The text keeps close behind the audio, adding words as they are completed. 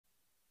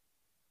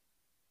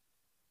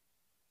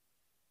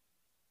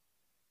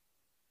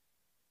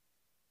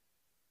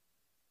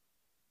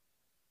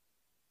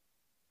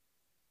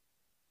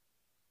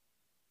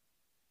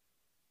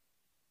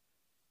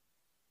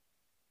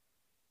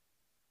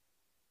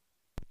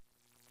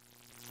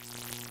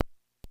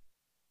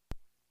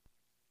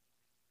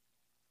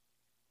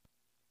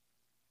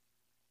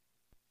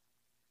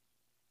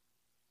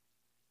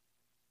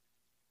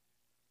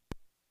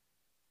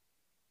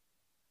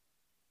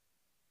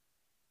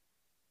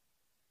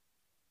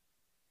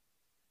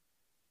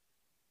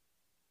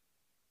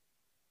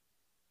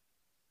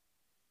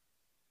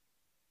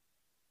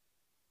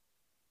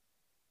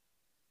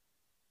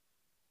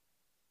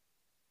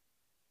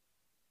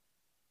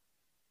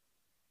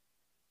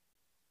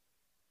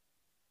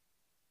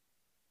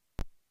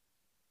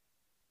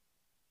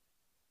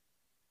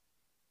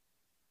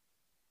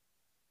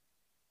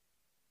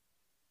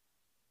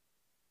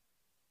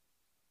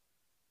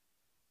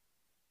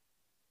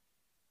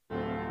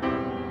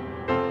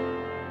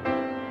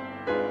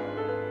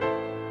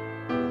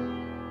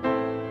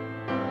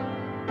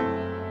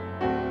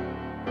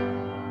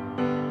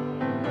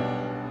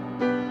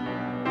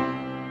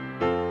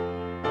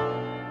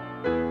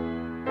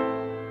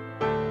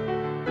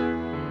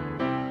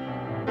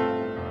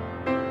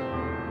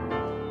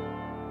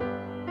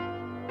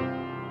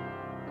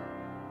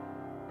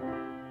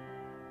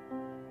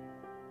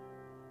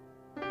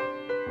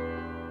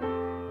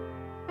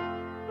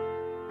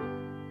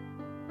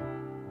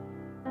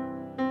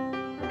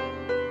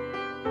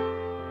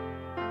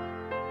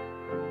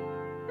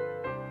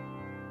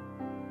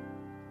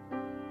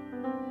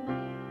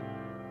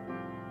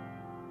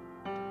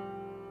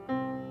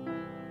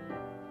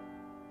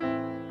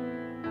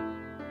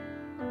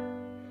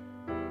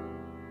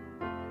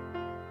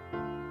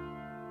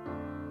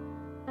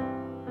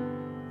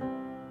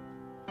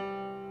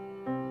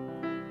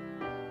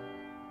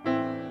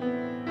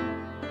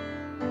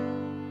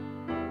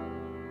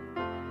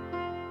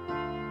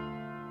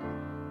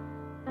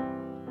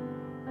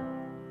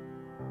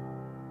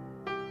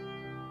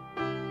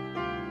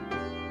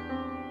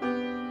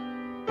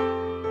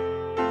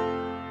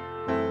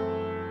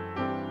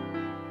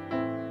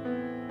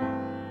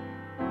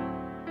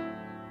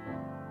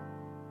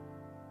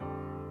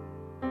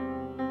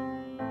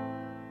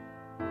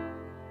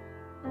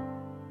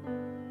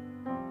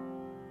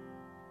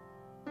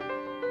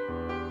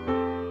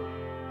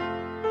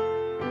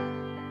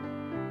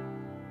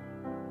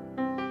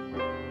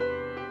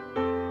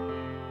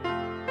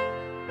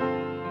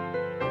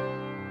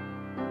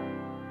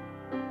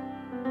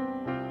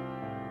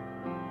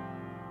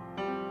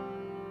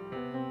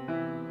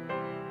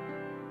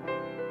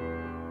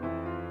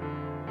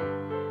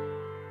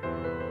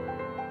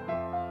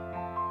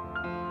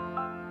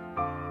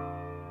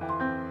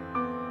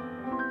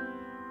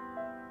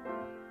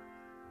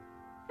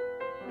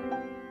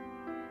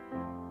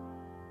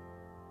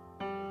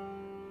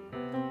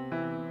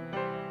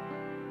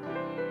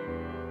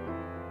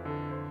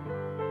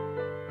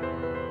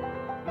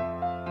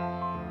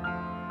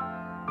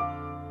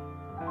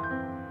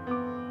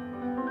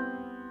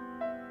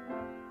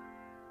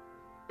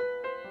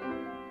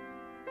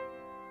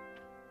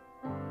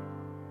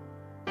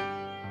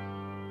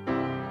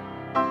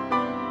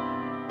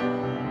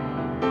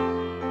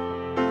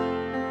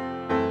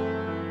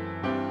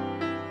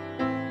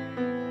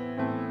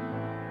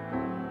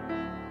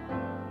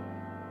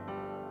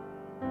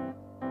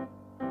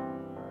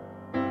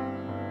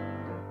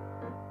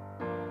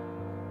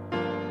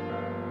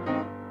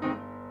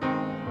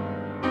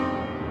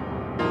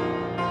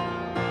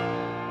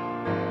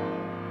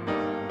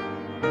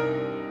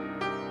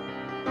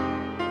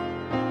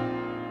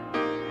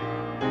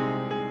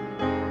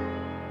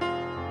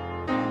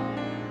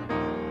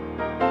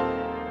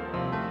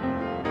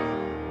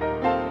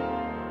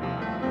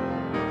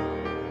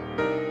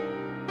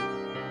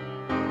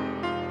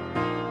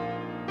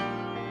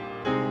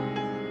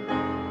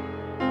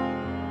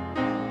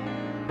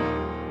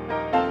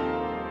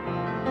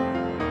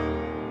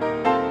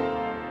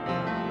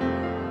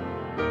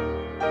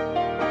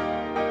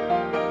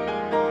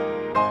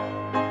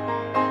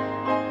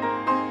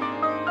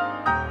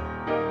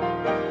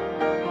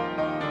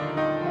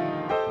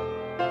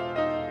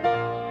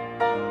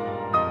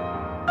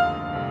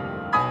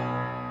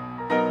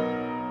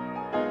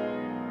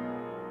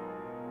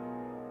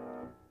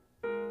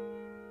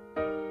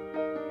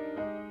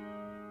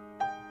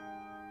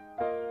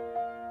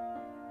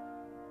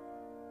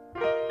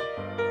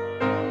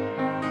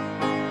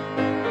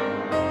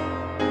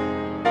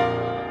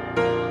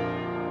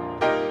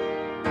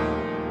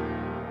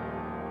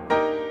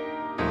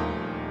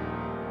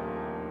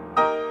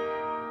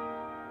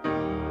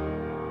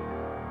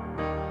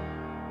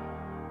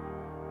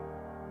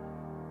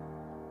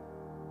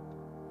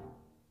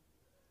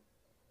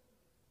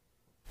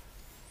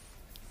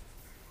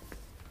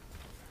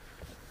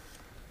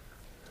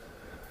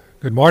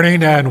Good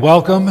morning and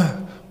welcome.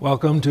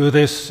 Welcome to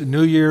this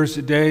New Year's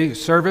Day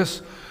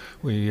service.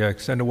 We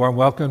extend a warm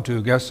welcome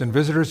to guests and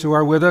visitors who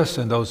are with us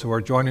and those who are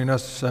joining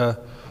us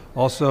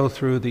also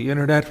through the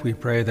internet. We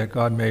pray that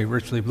God may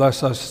richly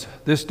bless us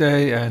this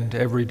day and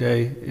every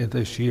day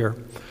this year.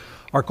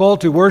 Our call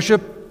to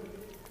worship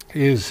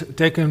is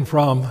taken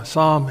from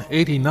Psalm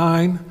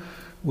 89,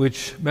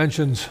 which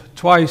mentions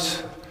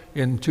twice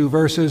in two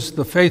verses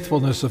the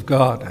faithfulness of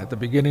God. At the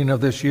beginning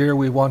of this year,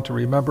 we want to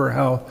remember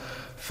how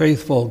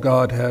faithful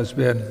God has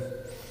been.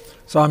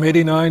 Psalm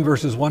 89,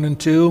 verses 1 and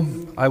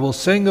 2, I will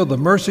sing of the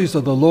mercies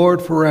of the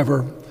Lord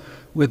forever.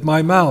 With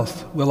my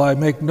mouth will I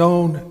make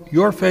known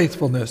your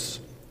faithfulness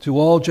to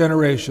all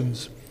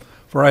generations.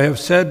 For I have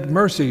said,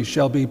 mercy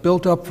shall be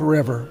built up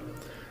forever.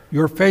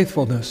 Your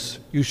faithfulness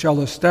you shall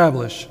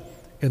establish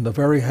in the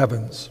very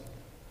heavens.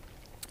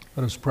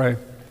 Let us pray.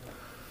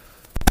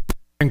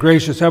 And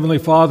gracious Heavenly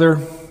Father,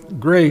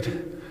 great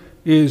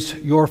is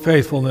your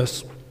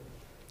faithfulness.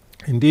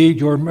 Indeed,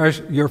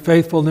 your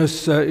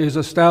faithfulness is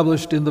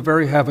established in the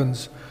very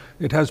heavens.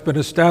 It has been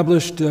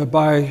established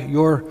by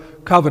your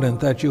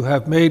covenant that you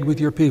have made with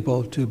your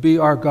people to be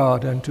our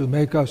God and to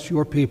make us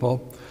your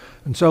people.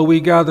 And so we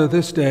gather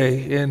this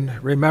day in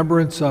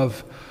remembrance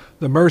of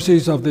the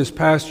mercies of this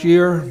past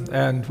year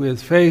and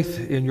with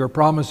faith in your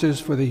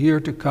promises for the year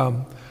to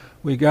come.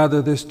 We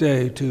gather this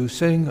day to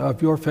sing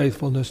of your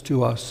faithfulness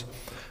to us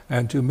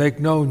and to make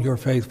known your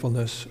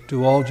faithfulness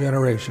to all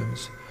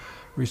generations.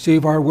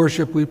 Receive our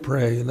worship, we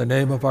pray, in the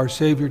name of our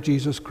Savior,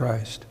 Jesus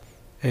Christ.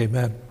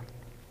 Amen.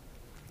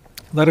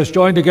 Let us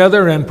join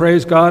together and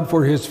praise God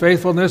for his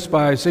faithfulness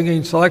by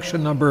singing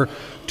selection number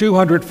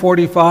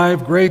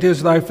 245, Great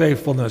is Thy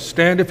Faithfulness.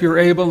 Stand if you're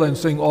able and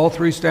sing all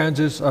three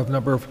stanzas of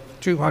number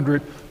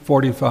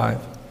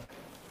 245.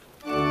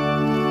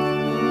 Amen.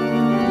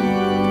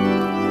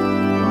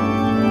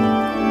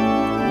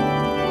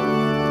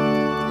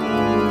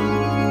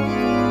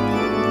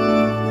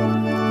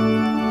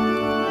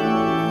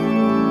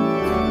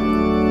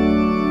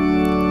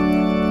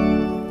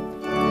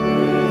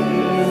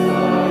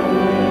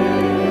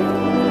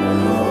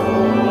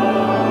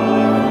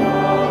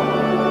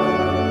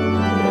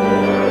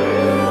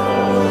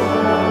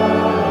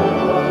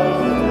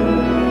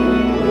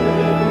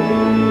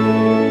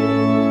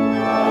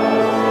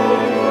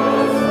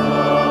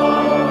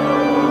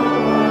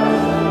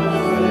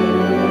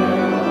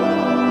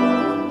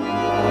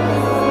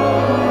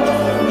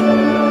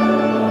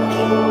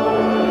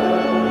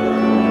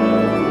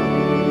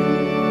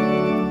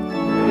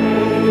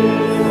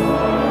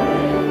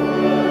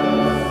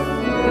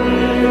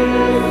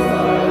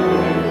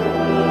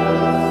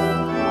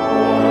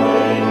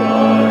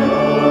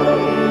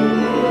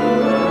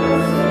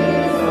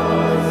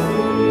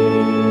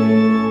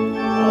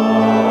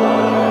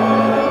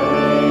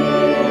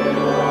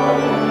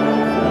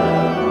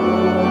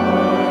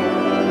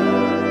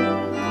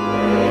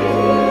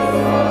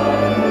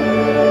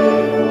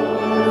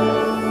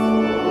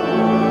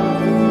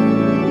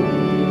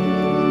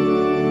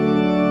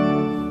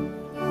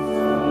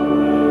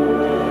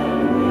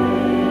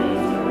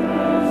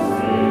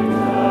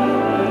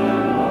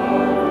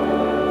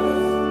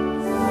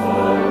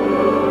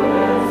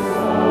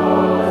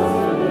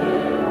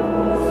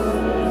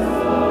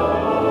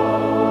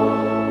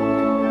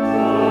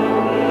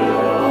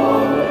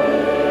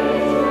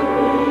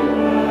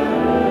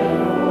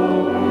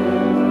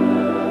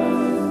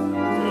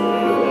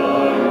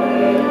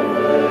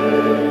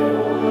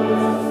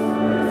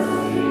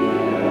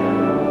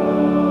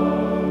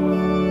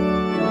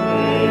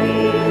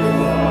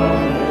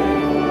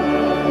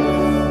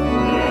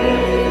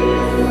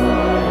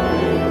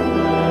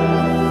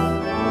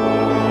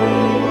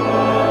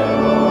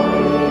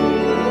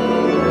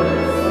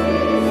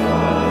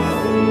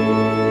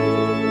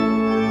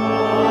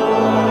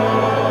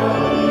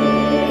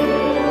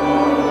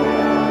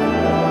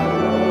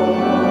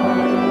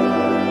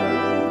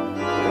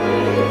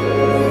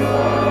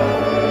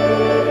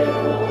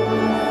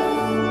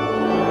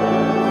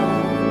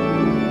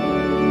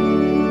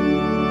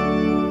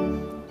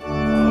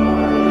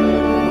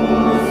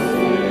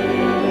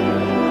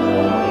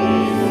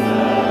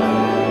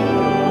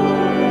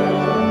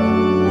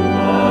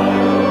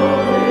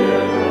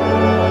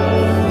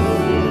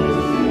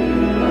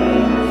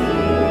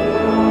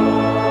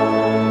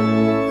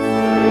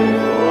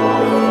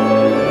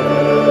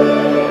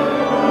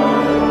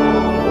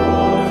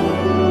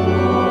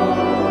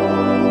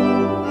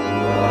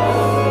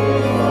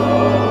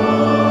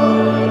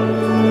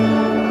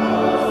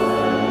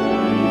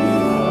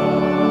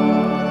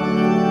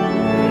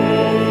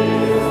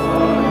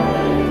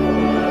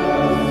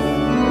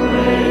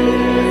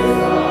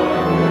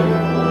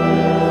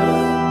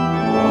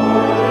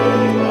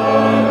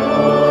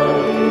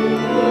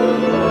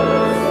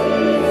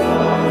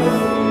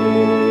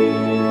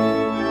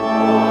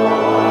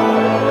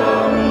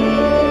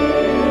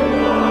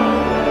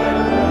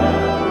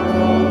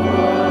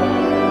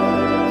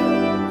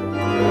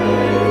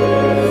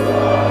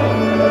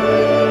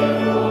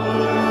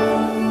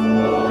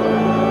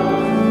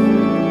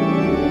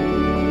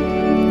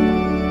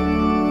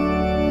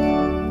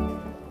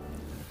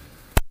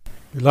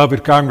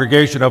 Beloved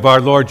congregation of our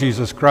Lord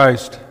Jesus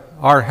Christ,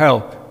 our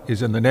help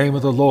is in the name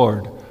of the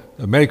Lord,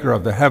 the maker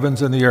of the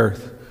heavens and the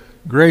earth.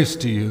 Grace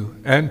to you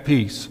and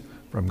peace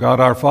from God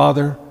our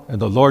Father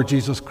and the Lord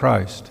Jesus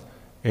Christ.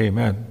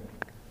 Amen.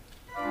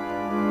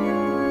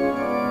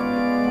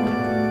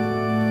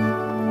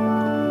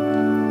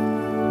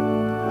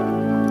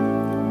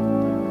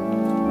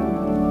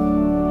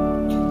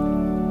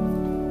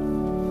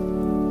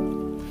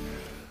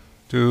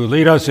 To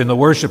lead us in the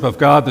worship of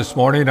God this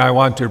morning, I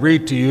want to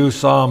read to you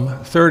Psalm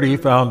 30,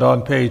 found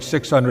on page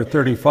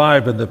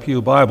 635 in the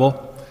Pew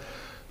Bible.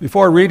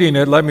 Before reading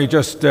it, let me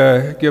just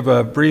give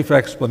a brief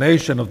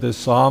explanation of this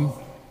psalm.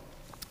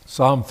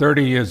 Psalm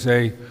 30 is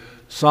a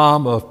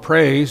psalm of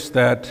praise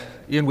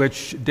in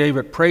which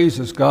David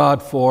praises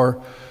God for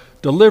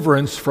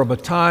deliverance from a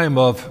time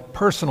of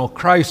personal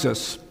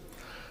crisis.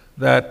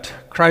 That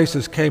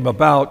crisis came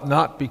about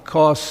not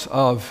because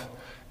of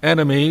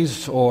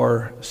enemies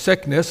or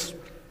sickness,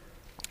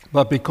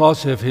 but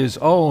because of his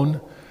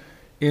own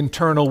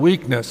internal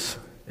weakness.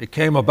 It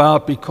came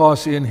about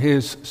because in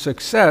his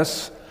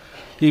success,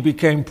 he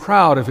became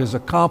proud of his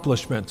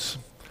accomplishments.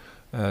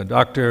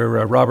 Dr.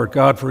 Robert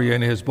Godfrey,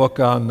 in his book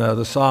on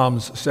the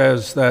Psalms,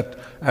 says that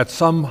at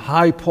some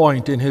high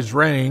point in his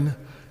reign,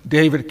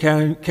 David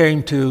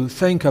came to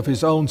think of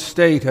his own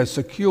state as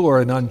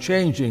secure and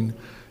unchanging,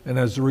 and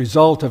as a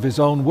result of his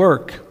own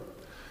work.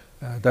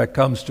 That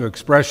comes to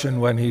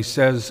expression when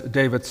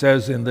David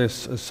says in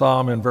this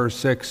psalm in verse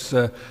 6,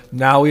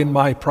 "Now in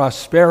my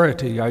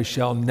prosperity I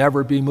shall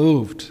never be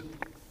moved."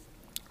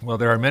 Well,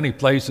 there are many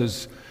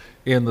places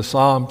in the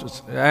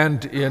Psalms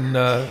and in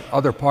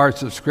other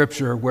parts of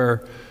Scripture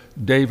where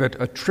David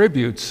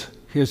attributes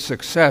his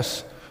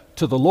success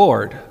to the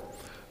Lord.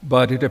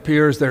 But it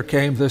appears there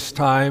came this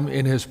time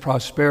in his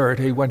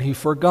prosperity when he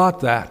forgot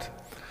that.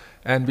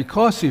 And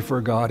because he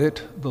forgot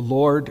it, the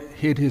Lord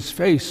hid his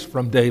face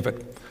from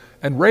David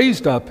and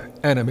raised up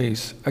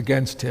enemies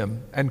against him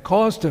and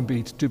caused him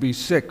to be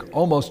sick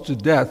almost to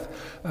death,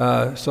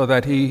 so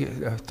that he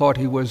thought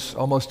he was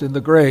almost in the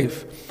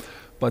grave.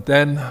 But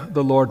then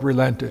the Lord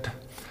relented.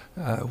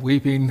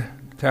 Weeping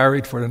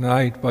tarried for the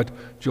night, but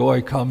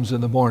joy comes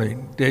in the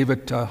morning.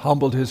 David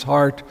humbled his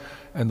heart,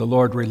 and the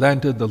Lord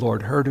relented. The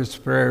Lord heard his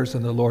prayers,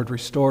 and the Lord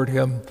restored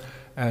him.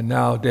 And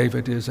now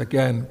David is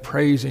again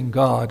praising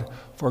God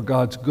for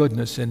God's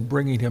goodness in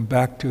bringing him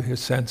back to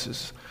his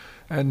senses.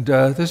 And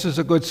this is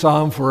a good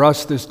psalm for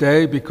us this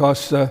day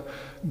because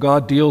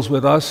God deals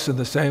with us in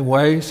the same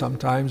way.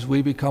 Sometimes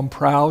we become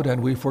proud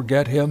and we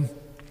forget him,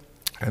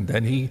 and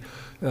then he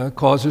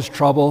causes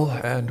trouble,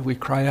 and we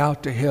cry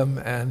out to him,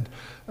 and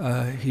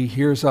he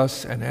hears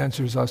us and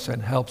answers us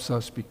and helps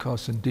us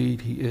because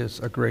indeed he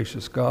is a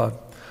gracious God.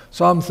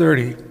 Psalm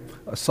 30,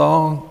 a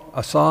song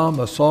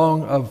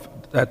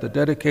at the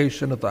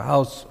dedication of the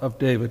house of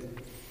David.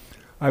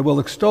 I will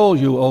extol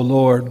you, O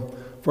Lord,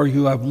 for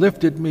you have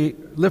lifted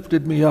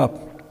me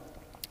up,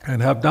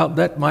 and have not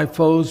let my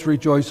foes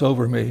rejoice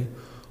over me.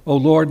 O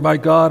Lord my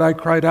God, I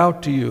cried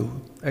out to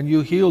you, and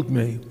you healed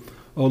me.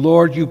 O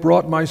Lord, you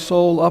brought my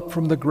soul up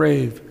from the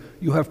grave.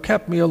 You have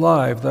kept me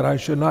alive, that I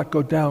should not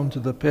go down to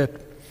the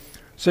pit.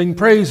 Sing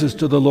praises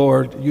to the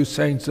Lord, you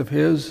saints of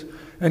his,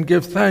 and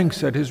give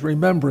thanks at his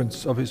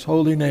remembrance of his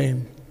holy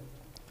name.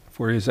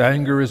 For his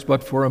anger is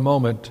but for a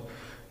moment,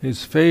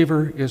 his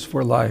favor is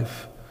for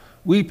life.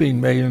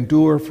 Weeping may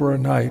endure for a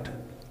night,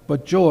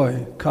 but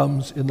joy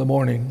comes in the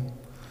morning.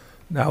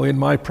 Now in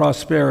my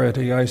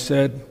prosperity I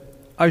said,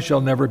 I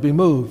shall never be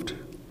moved.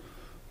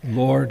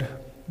 Lord,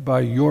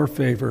 by your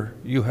favor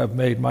you have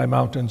made my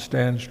mountain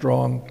stand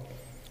strong.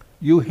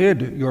 You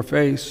hid your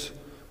face,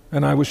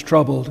 and I was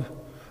troubled.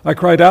 I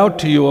cried out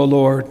to you, O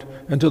Lord,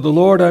 and to the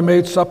Lord I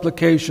made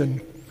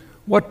supplication.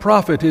 What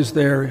profit is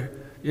there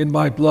in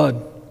my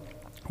blood?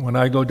 When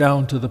I go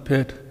down to the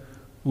pit,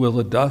 will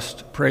the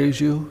dust praise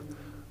you?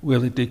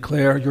 Will it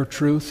declare your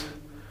truth?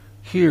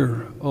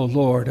 Hear, O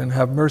Lord, and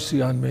have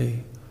mercy on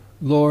me.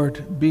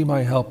 Lord, be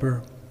my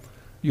helper.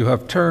 You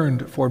have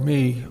turned for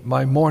me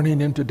my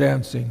mourning into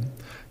dancing.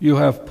 You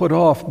have put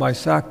off my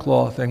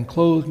sackcloth and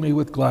clothed me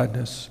with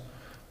gladness,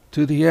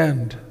 to the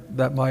end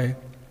that my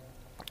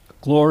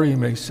glory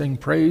may sing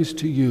praise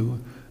to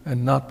you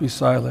and not be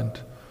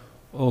silent.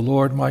 O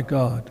Lord my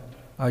God,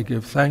 I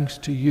give thanks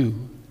to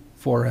you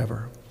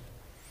forever.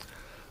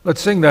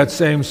 Let's sing that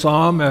same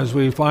psalm as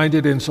we find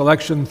it in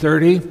selection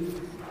 30.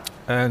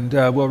 And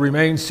we'll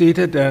remain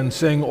seated and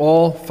sing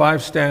all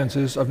 5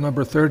 stanzas of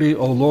number 30,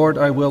 O Lord,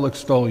 I will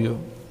extol you.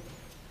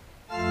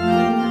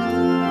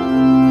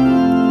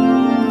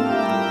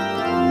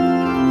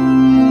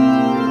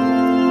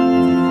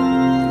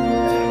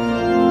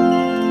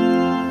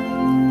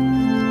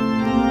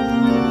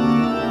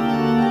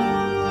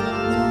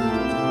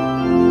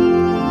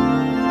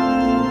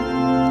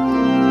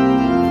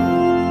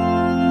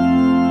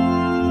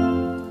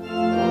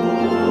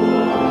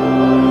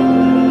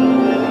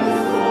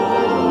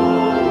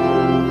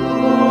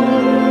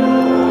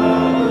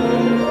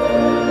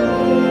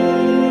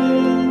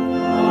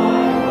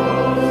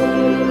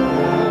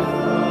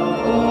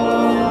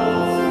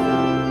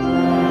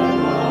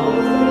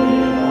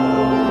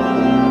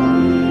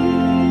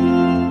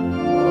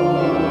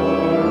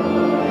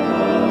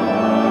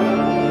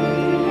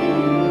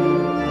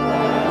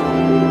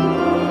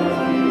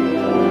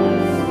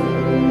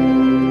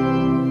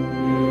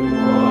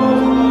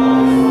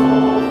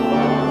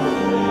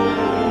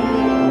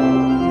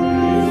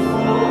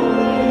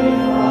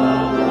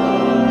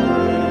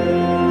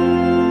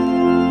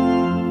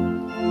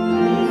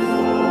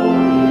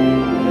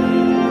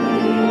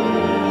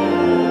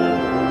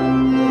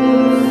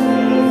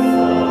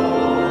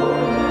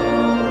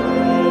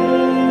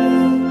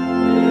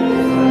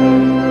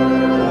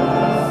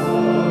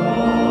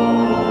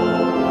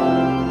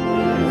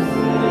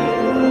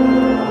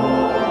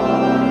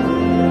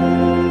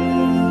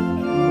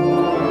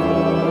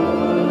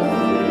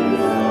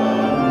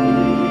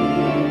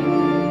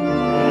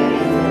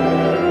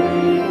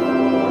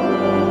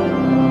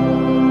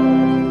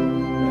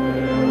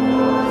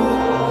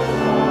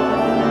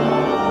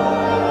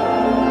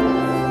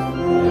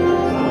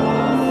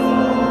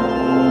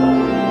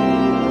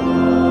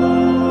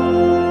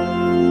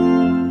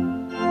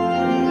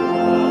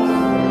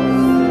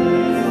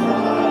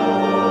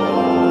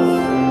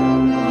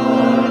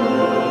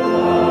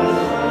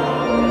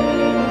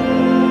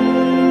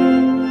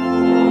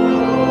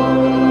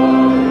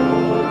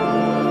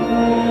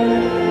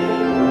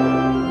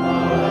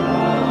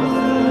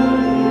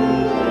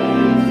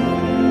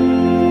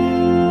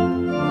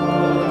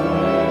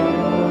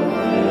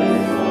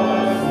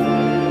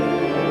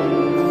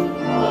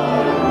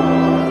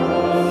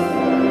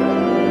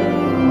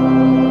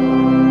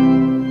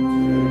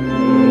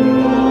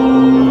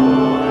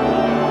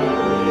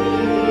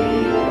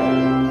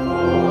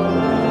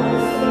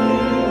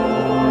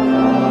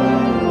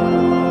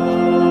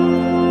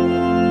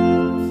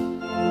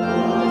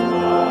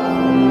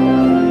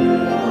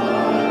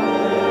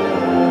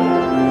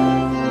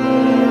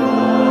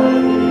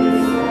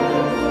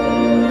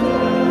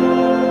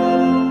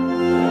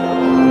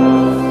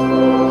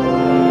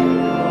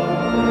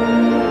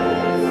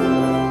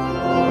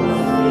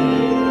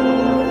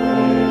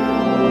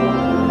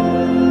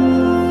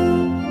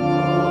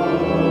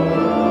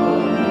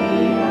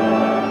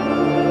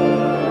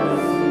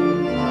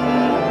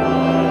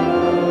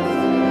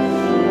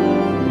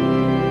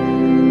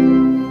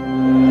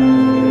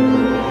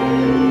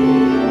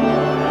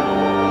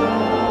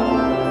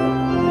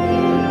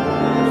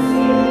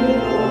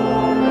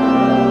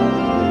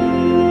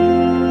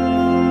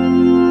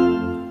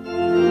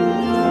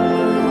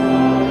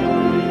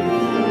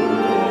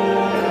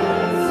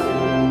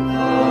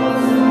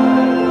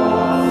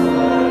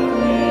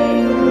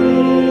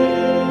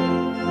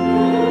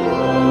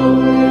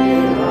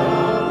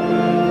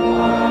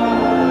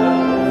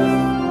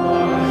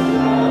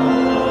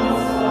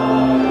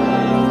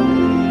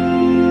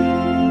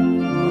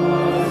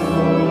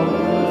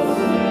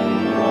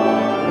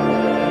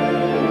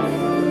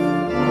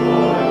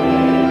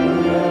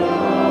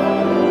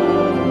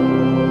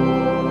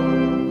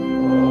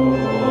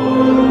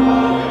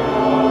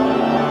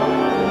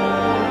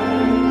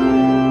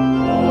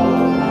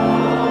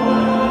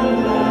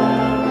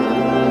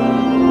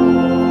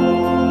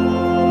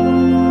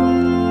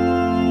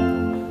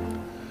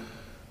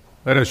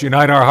 us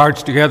unite our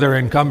hearts together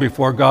and come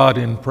before God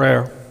in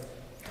prayer.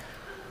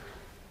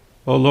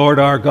 O Lord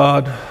our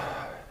God,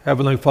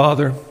 Heavenly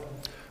Father,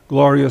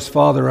 glorious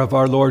Father of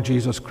our Lord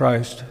Jesus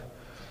Christ,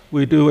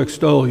 we do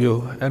extol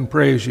you and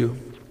praise you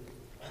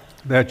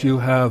that you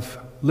have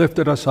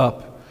lifted us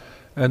up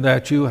and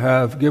that you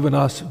have given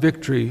us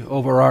victory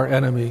over our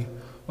enemy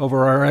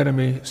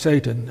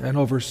Satan, and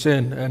over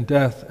sin and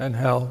death and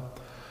hell.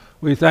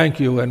 We thank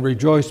you and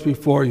rejoice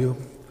before you.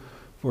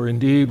 For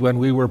indeed, when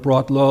we were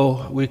brought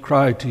low, we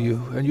cried to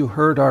you, and you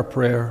heard our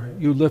prayer.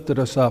 You lifted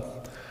us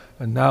up,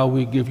 and now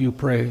we give you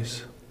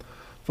praise.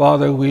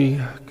 Father,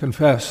 we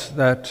confess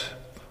that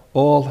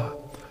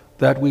all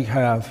that we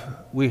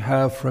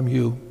have from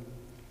you,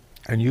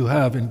 and you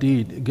have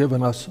indeed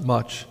given us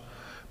much.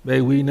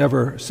 May we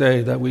never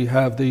say that we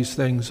have these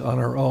things on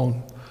our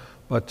own,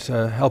 but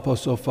help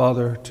us, O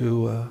Father,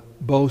 to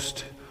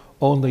boast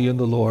only in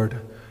the Lord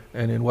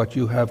and in what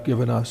you have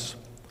given us.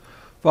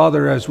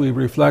 Father, as we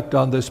reflect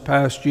on this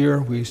past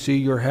year, we see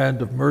your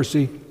hand of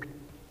mercy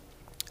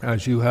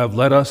as you have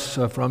led us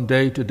from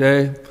day to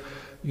day.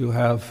 You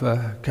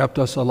have kept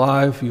us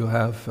alive. You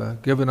have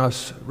given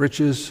us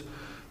riches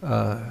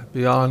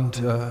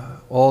beyond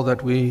all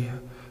that we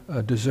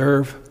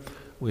deserve.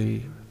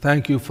 We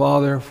thank you,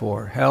 Father,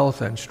 for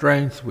health and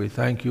strength. We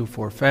thank you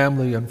for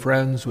family and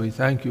friends. We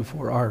thank you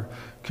for our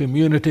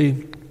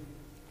community.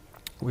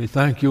 We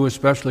thank you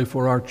especially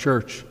for our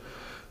church.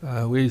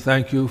 We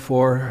thank you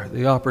for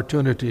the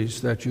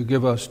opportunities that you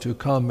give us to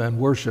come and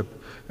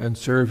worship and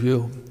serve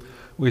you.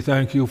 We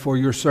thank you for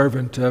your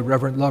servant,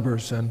 Reverend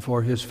Lubbers, and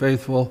for his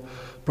faithful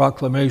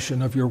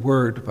proclamation of your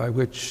word by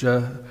which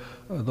the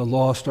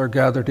lost are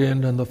gathered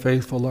in and the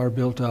faithful are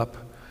built up.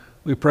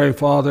 We pray,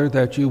 Father,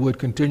 that you would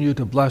continue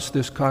to bless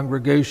this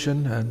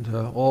congregation and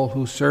all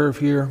who serve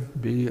here,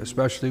 be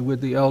especially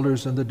with the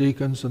elders and the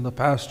deacons and the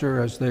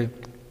pastor as they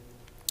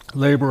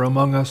labor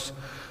among us.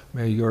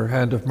 May your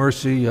hand of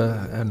mercy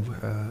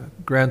and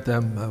grant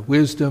them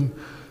wisdom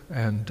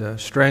and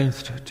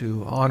strength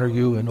to honor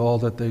you in all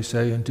that they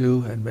say and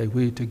do, and may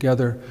we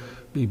together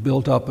be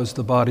built up as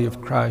the body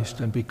of Christ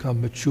and become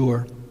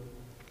mature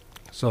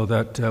so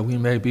that we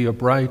may be a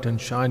bright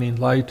and shining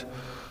light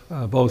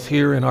both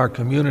here in our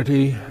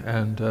community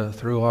and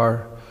through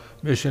our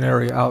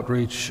missionary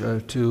outreach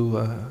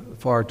to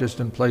far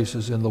distant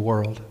places in the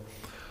world.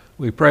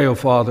 We pray, O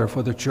Father,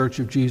 for the Church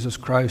of Jesus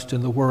Christ in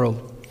the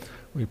world.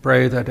 We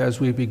pray that as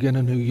we begin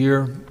a new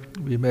year,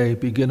 we may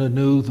begin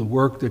anew the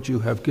work that you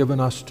have given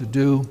us to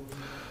do,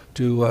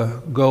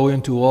 to go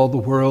into all the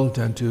world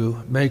and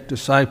to make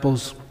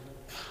disciples,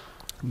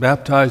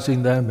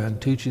 baptizing them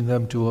and teaching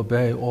them to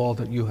obey all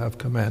that you have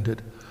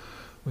commanded.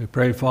 We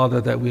pray,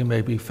 Father, that we may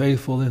be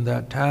faithful in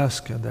that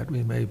task and that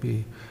we may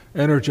be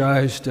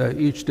energized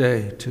each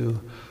day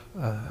to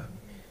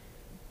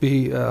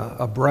be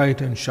a bright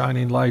and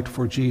shining light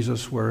for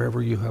Jesus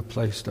wherever you have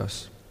placed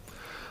us.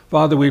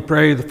 Father, we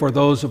pray for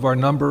those of our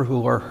number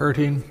who are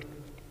hurting.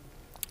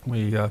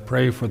 We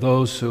pray for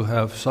those who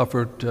have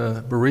suffered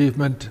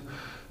bereavement,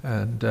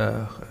 and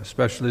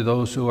especially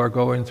those who are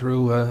going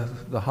through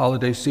the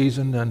holiday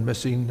season and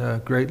missing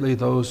greatly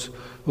those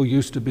who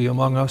used to be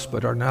among us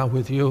but are now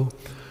with you.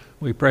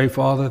 We pray,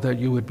 Father, that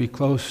you would be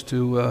close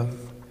to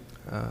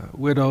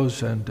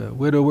widows and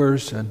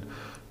widowers and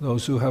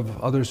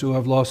others who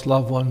have lost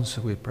loved ones.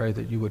 We pray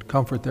that you would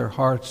comfort their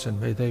hearts, and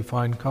may they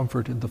find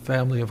comfort in the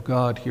family of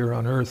God here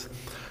on earth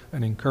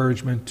and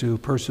encouragement to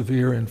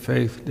persevere in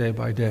faith day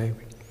by day.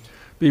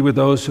 Be with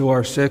those who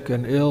are sick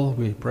and ill.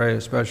 We pray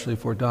especially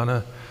for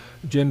Donna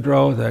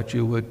Jindro, that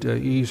you would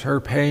ease her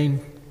pain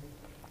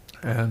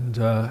and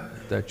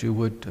that you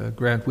would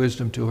grant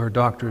wisdom to her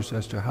doctors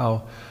as to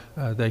how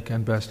they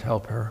can best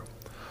help her.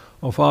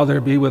 Oh, Father,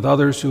 be with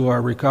others who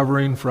are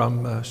recovering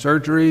from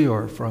surgery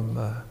or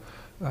from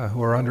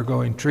who are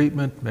undergoing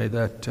treatment. May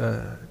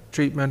that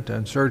treatment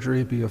and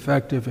surgery be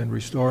effective in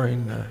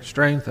restoring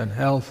strength and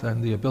health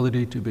and the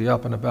ability to be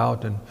up and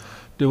about and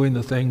doing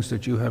the things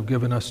that you have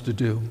given us to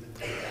do,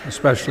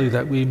 especially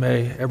that we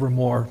may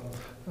evermore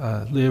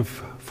live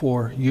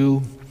for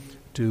you,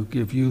 to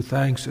give you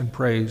thanks and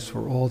praise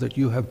for all that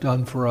you have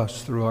done for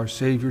us through our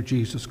Savior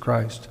Jesus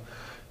Christ,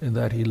 in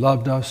that he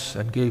loved us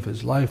and gave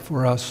his life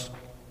for us,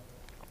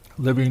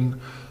 living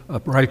a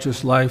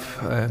righteous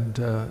life and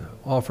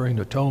offering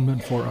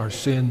atonement for our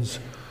sins,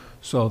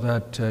 so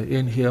that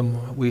in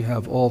him we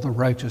have all the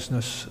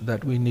righteousness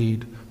that we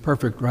need,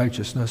 perfect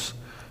righteousness,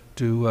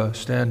 to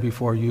stand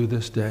before you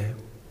this day.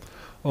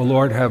 O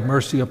Lord, have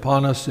mercy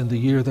upon us in the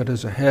year that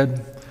is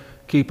ahead.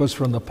 Keep us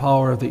from the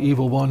power of the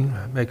evil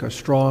one. Make us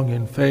strong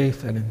in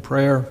faith and in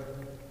prayer,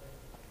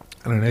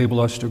 and enable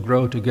us to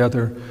grow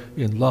together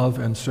in love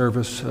and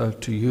service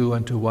to you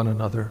and to one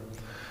another.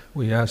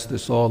 We ask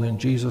this all in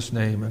Jesus'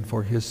 name and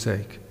for his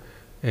sake.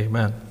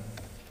 Amen.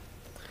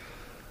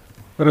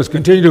 Let us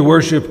continue to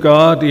worship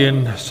God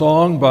in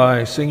song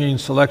by singing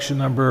selection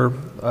number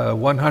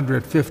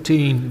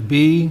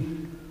 115B.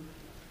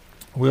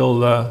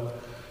 We'll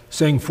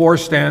sing 4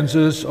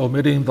 stanzas,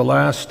 omitting the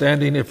last,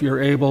 standing if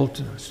you're able,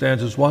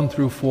 stanzas 1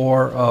 through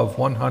 4 of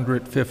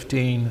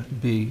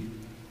 115B.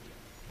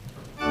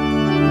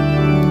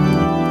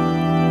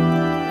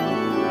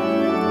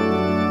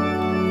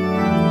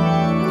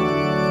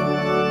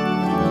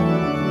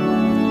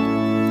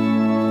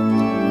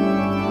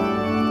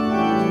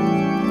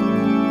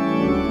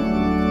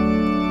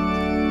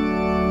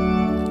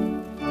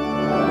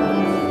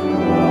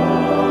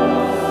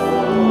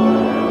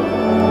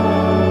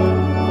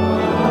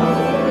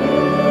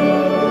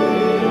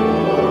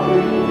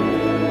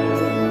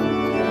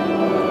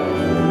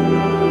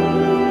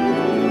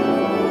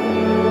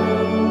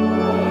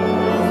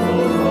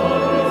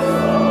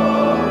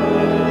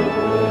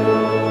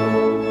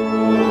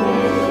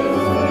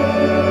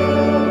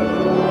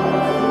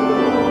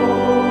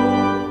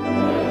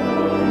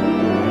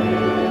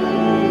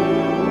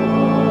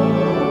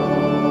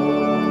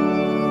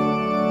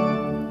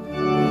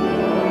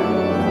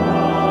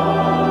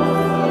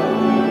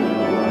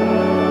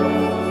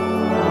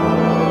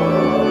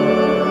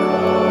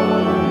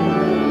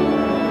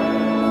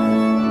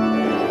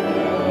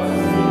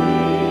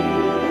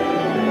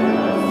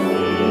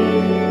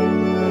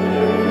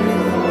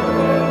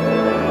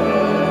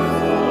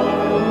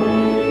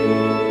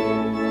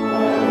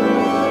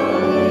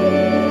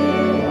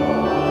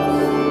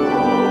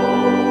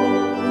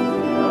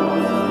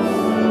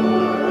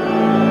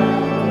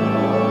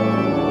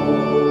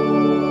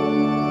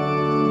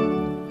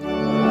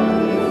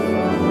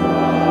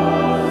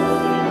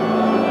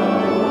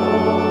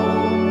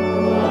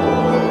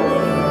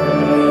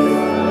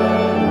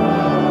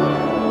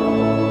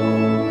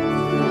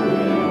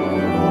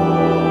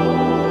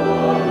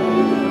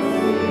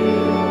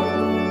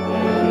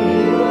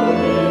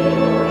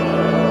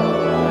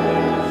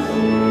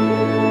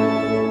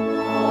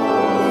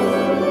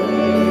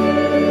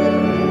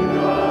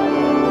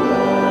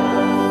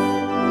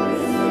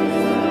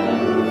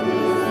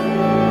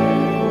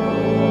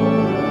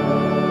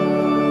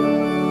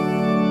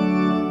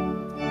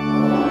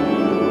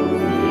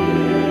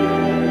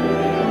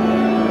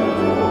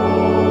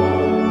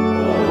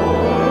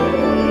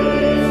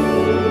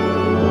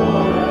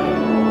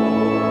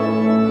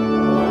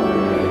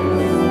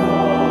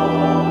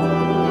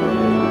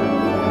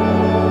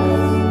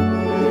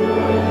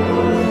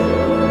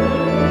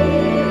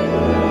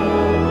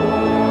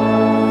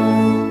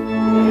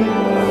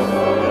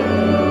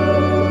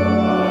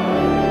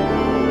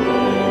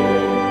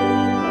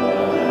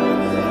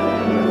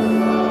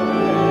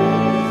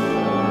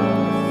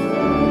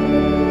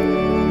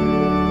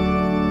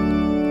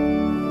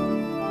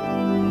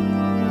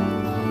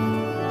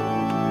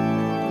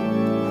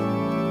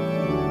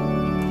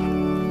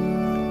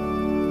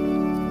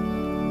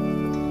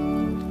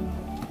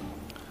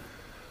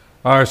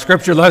 Our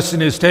scripture lesson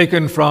is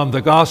taken from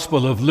the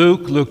Gospel of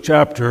Luke, Luke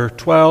chapter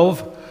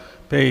 12,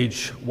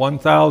 page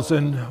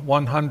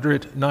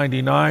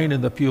 1199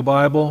 in the Pew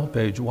Bible,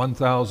 page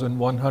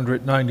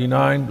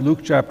 1199, Luke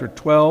chapter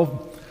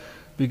 12,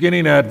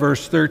 beginning at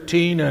verse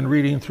 13 and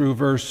reading through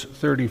verse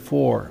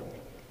 34.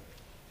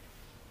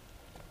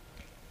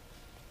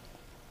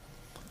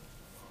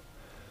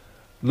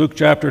 Luke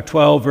chapter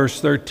 12,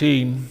 verse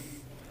 13.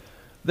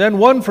 Then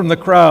one from the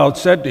crowd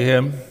said to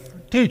him,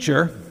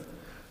 "Teacher,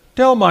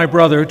 tell my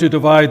brother to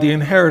divide the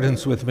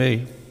inheritance with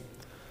me."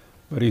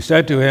 But he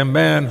said to him,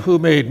 "Man, who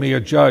made me a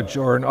judge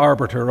or an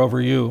arbiter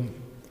over you?"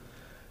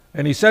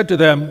 And he said to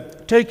them,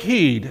 "Take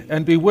heed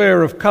and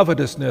beware of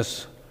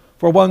covetousness,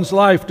 for one's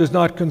life does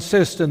not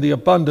consist in the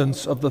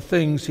abundance of the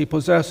things he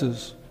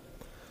possesses."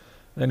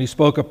 Then he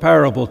spoke a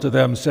parable to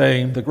them,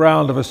 saying, "The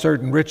ground of a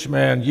certain rich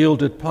man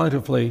yielded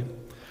plentifully.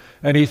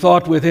 And he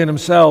thought within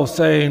himself,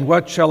 saying,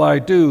 'What shall I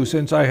do,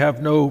 since I have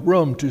no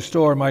room to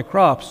store my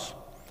crops?'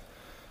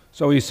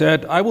 So he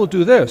said, 'I will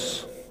do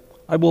this.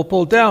 I will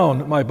pull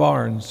down my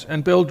barns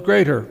and build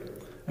greater,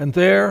 and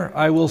there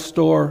I will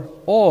store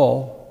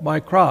all my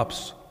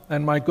crops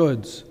and my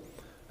goods.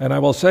 And I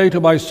will say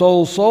to my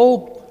soul,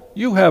 Soul,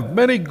 you have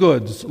many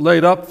goods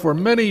laid up for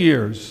many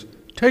years.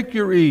 Take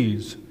your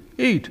ease,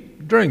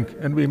 eat, drink,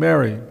 and be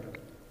merry.'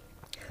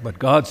 But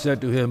God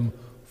said to him,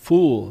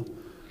 'Fool,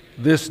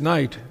 this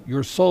night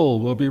your soul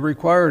will be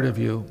required of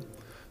you.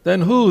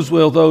 Then whose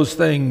will those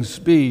things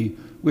be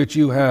which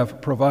you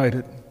have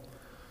provided?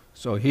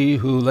 So he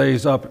who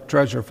lays up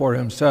treasure for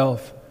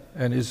himself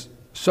is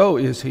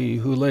he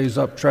who lays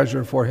up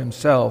treasure for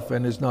himself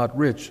and is not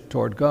rich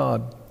toward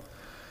God.'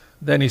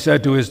 Then he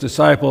said to his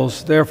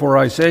disciples, 'Therefore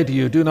I say to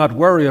you, do not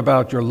worry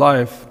about your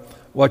life,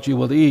 what you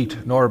will eat,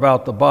 nor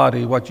about the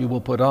body, what you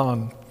will put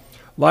on.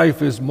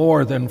 Life is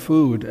more than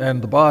food,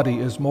 and the body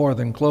is more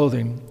than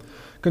clothing.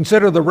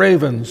 Consider the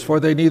ravens, for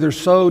they neither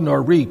sow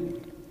nor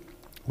reap,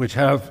 which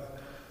have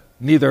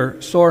neither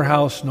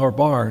storehouse nor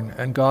barn,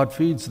 and God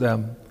feeds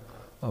them.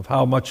 Of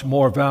how much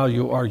more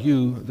value are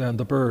you than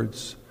the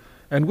birds?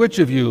 And which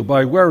of you,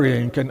 by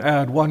worrying, can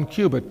add 1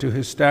 cubit to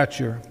his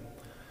stature?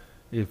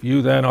 If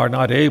you then are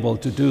not able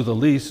to do the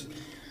least,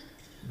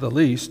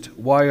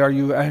 why are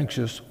you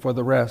anxious for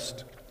the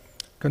rest?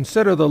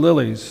 Consider the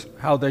lilies,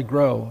 how they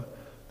grow.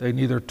 They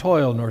neither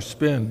toil nor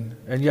spin.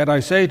 And yet I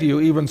say to you,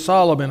 even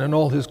Solomon in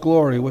all his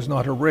glory was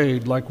not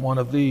arrayed like one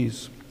of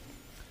these.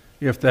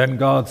 If then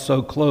God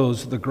so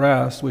clothes the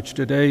grass, which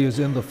today is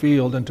in the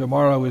field and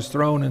tomorrow is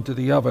thrown into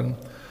the oven,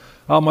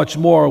 how much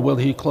more will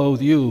he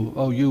clothe you,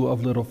 O you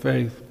of little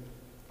faith?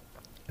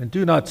 And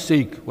do not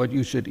seek what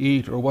you should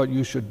eat or what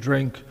you should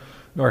drink,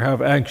 nor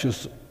have an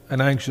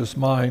anxious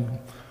mind.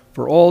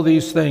 For all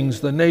these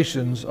things the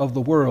nations of the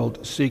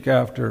world seek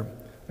after,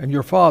 and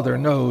your Father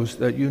knows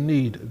that you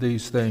need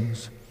these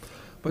things.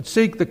 But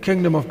seek the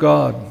kingdom of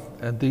God,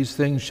 and these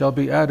things shall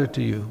be added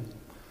to you.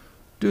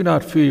 Do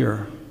not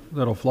fear,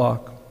 little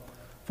flock,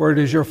 for it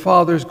is your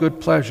Father's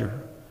good pleasure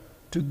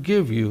to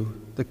give you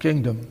the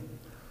kingdom.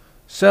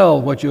 Sell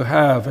what you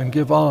have and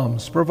give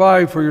alms.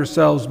 Provide for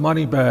yourselves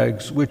money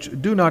bags which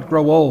do not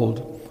grow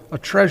old, a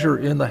treasure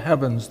in the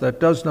heavens that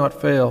does not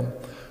fail,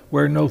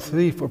 where no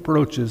thief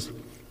approaches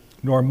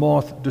nor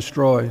moth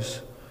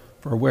destroys.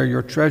 For where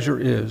your treasure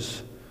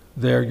is,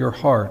 there your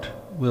heart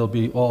will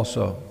be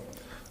also."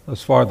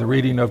 Thus far the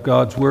reading of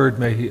God's word.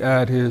 May he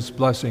add his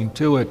blessing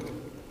to it.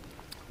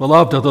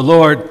 Beloved of the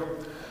Lord,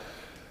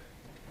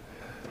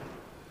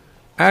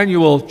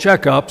 annual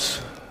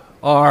checkups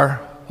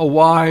are a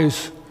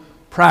wise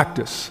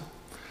practice.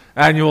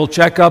 Annual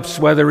checkups,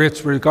 whether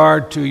it's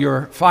regard to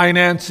your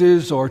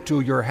finances or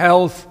to your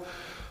health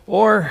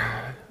or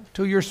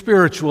to your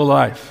spiritual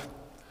life.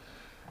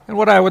 And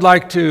what I would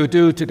like to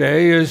do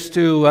today is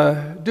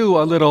to do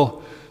a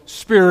little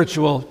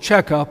spiritual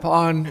checkup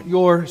on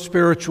your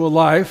spiritual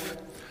life,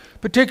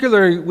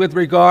 particularly with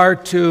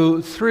regard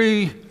to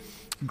 3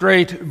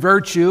 great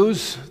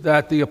virtues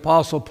that the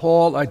Apostle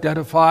Paul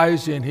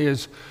identifies in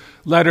his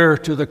letter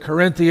to the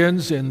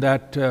Corinthians in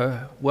that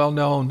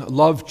well-known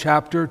love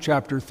chapter,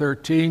 chapter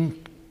 13,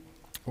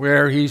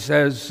 where he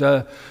says,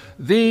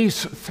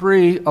 "These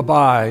 3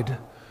 abide,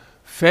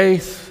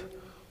 faith,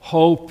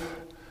 hope,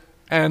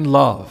 and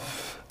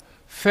love."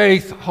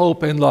 Faith,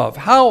 hope, and love.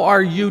 How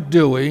are you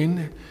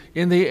doing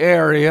in the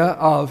area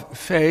of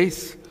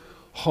faith,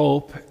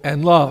 hope,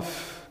 and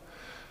love?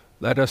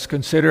 Let us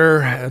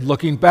consider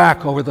looking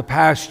back over the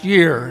past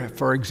year,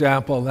 for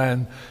example,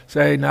 and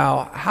say,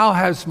 now, how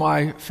has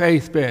my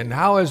faith been?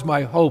 How has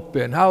my hope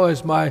been? How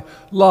has my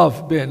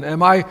love been?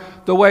 Am I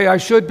the way I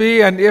should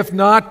be? And if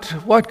not,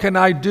 what can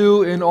I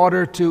do in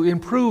order to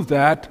improve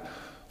that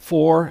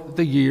for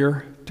the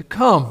year to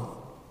come?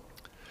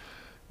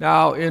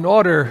 Now, in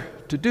order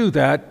to do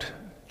that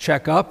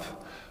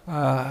checkup,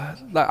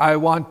 I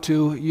want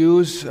to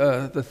use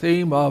the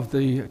theme of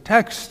the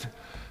text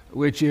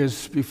which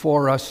is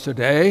before us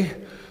today,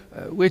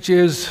 which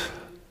is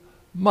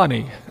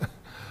money.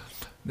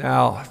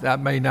 Now, that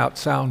may not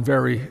sound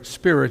very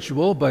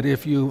spiritual, but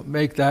if you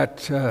make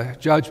that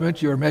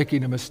judgment, you're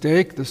making a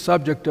mistake. The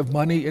subject of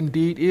money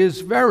indeed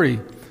is very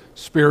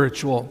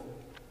spiritual.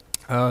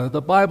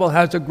 The Bible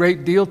has a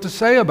great deal to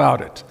say about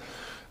it.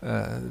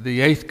 The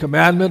 8th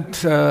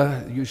commandment,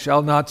 you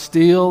shall not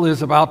steal,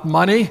 is about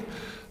money.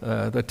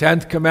 The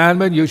 10th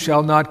commandment, you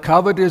shall not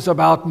covet, is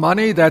about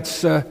money.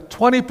 That's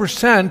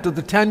 20% of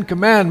the 10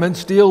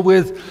 commandments deal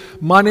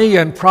with money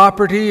and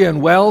property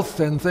and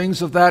wealth and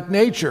things of that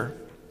nature.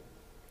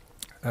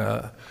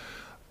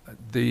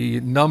 The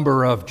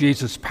number of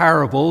Jesus'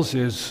 parables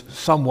is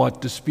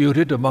somewhat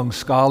disputed among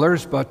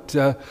scholars, but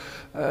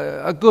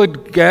a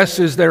good guess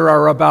is there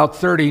are about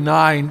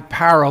 39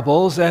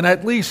 parables, and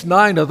at least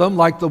 9 of them,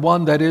 like the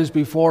one that is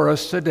before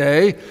us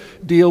today,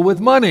 deal with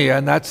money.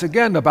 And that's,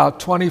 again, about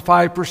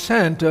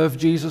 25% of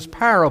Jesus'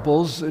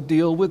 parables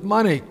deal with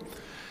money.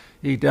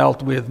 He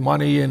dealt with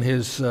money in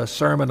his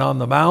Sermon on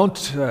the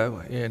Mount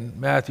in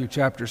Matthew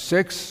chapter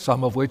 6,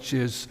 some of which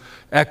is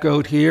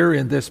echoed here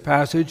in this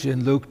passage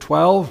in Luke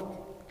 12.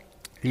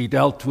 He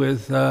dealt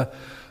with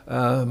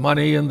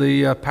money in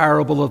the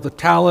parable of the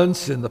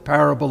talents, in the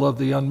parable of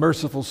the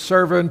unmerciful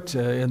servant,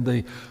 in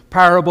the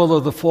parable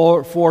of the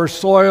four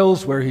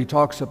soils, where he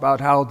talks about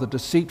how the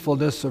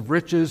deceitfulness of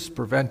riches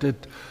prevented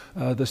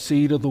the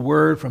seed of the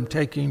word from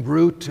taking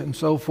root and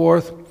so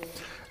forth.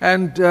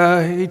 And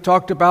he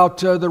talked about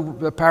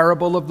the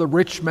parable of the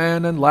rich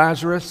man and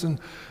Lazarus, and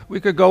we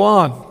could go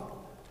on.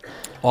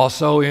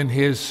 Also in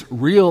his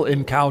real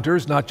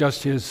encounters, not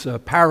just his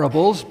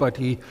parables, but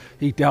he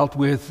dealt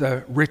with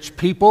rich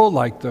people,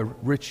 like the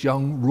rich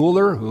young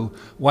ruler who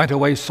went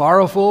away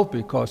sorrowful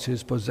because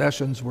his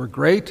possessions were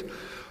great,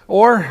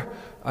 or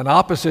an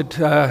opposite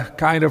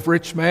kind of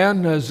rich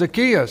man,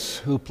 Zacchaeus,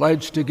 who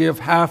pledged to give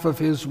half of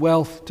his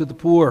wealth to the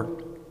poor.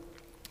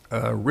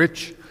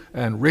 Rich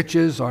and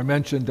riches are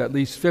mentioned at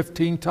least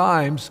 15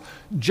 times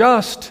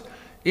just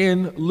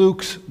in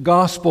Luke's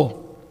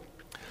gospel.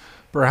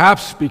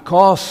 Perhaps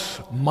because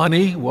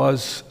money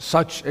was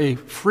such a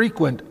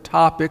frequent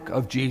topic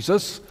of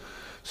Jesus,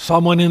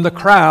 someone in the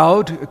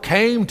crowd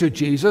came to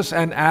Jesus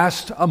and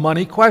asked a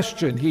money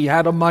question. He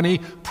had a money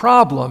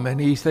problem,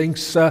 and he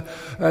thinks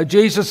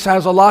Jesus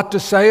has a lot to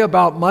say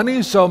about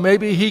money, so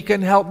maybe he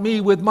can help me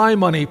with my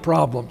money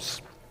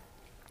problems.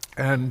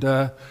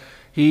 And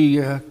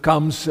he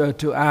comes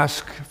to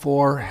ask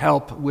for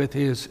help with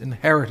his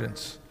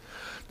inheritance.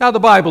 Now, the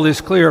Bible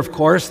is clear, of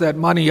course, that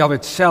money of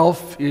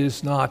itself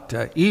is not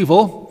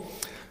evil.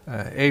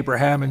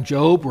 Abraham and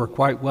Job were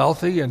quite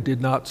wealthy and did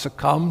not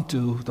succumb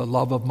to the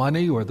love of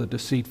money or the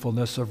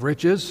deceitfulness of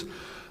riches.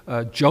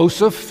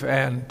 Joseph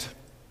and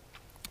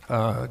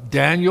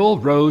Daniel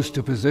rose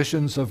to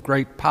positions of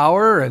great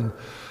power and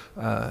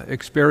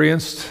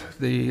experienced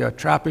the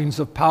trappings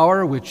of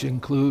power, which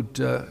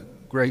include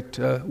great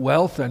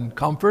wealth and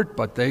comfort,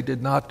 but they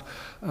did not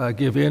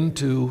give in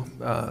to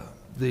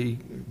the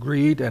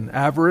greed and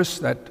avarice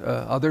that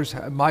others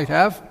might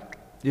have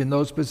in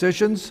those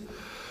positions.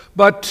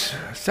 But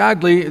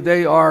sadly,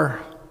 they are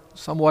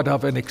somewhat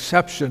of an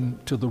exception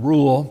to the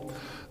rule.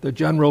 The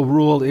general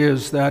rule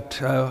is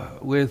that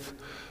with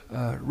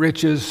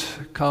riches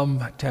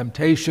come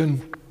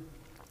temptation,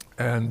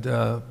 and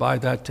by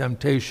that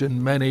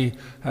temptation, many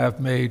have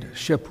made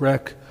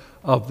shipwreck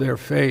of their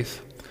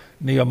faith.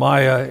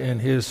 Nehemiah, in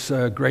his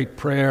great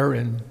prayer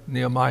in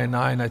Nehemiah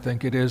 9, I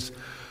think it is,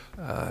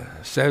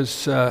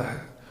 says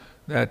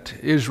that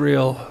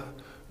Israel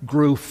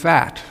grew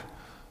fat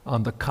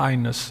on the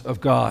kindness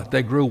of God.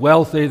 They grew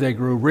wealthy, they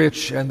grew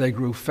rich, and they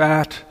grew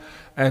fat,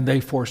 and they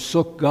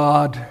forsook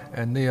God.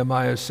 And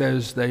Nehemiah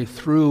says they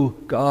threw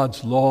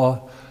God's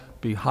law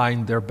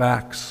behind their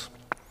backs.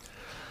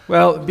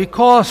 Well,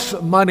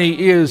 because money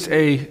is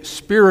a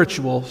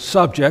spiritual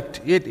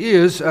subject, it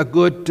is a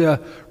good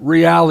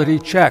reality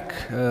check.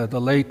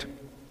 The late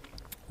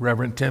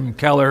Reverend Tim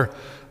Keller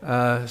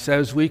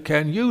says we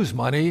can use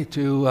money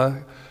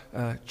to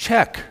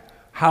check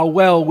how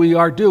well we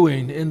are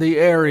doing in the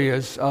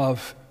areas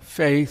of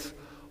faith,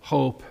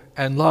 hope,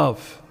 and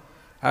love.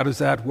 How does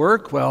that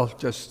work? Well,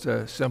 just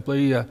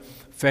simply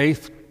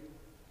faith.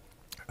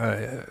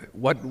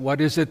 What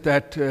is it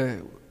that,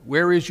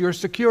 where is your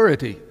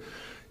security?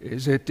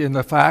 Is it in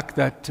the fact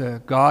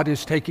that God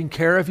is taking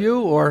care of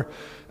you, or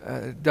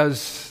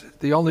does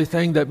the only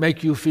thing that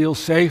make you feel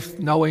safe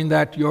knowing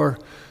that your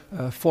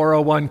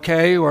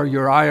 401k or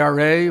your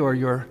IRA or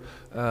your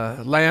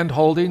land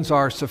holdings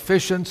are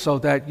sufficient so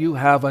that you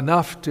have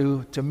enough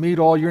to meet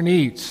all your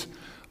needs?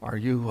 Are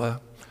you,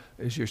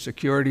 is your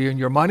security in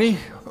your money,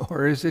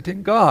 or is it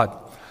in God?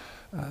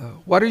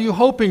 What are you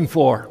hoping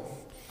for?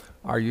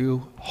 Are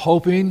you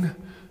hoping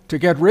to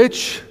get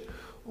rich,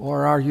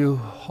 or are you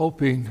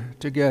hoping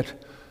to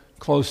get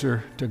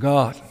closer to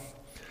God?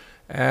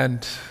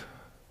 And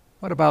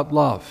what about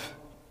love?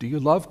 Do you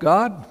love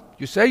God?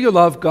 You say you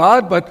love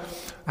God, but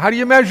how do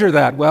you measure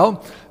that?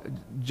 Well,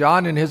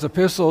 John in his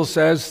epistle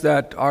says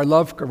that our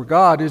love for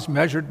God is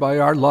measured by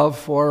our love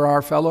for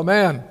our fellow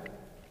man.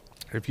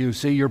 If you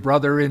see your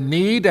brother in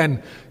need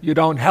and you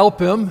don't help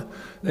him,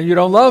 then you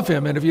don't love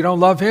him. And if you don't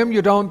love him,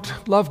 you don't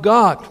love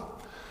God.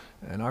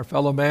 And our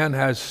fellow man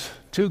has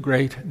two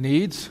great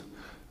needs.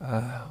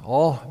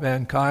 All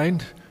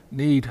mankind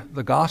need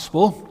the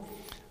gospel,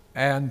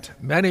 and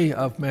many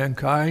of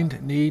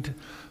mankind need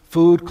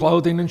food,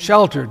 clothing, and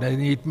shelter. They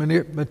need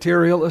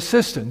material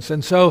assistance.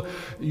 And so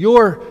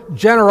your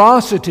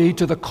generosity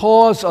to the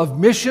cause of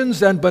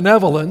missions and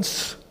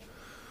benevolence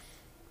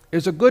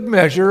is a good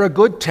measure, a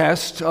good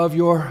test of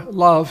your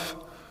love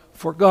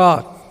for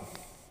God.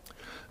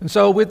 And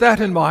so with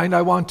that in mind,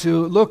 I want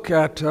to look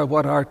at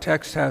what our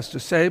text has to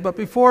say. But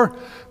before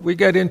we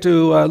get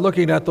into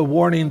looking at the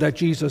warning that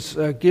Jesus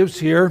gives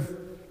here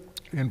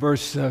in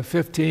verse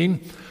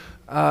 15,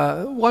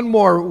 one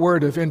more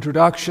word of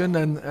introduction,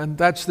 and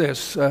that's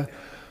this.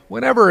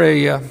 Whenever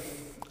a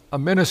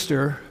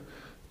minister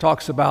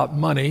talks about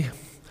money,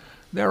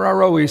 there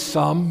are always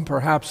some,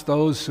 perhaps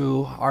those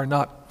who are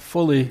not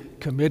fully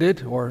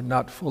committed or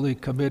not fully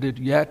committed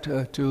yet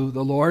to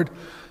the Lord,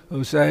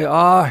 who say,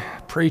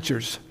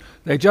 preachers,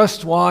 they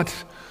just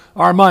want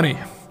our money.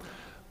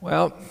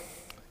 Well,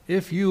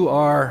 if you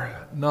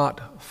are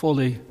not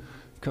fully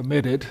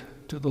committed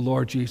to the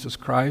Lord Jesus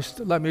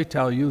Christ, let me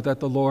tell you that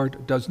the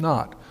Lord does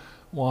not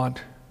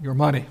want your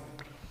money.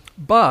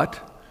 But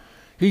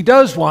he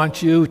does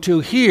want you to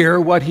hear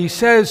what he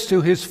says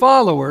to his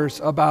followers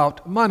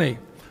about money.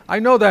 I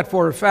know that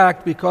for a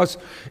fact because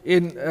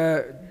in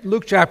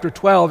Luke chapter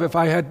 12, if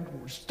I had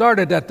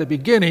started at the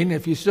beginning,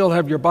 if you still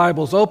have your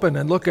Bibles open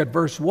and look at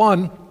verse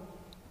 1,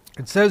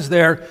 it says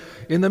there,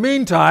 "In the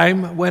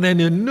meantime, when an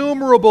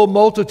innumerable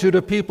multitude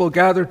of people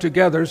gathered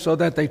together so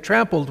that they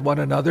trampled one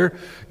another,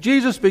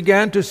 Jesus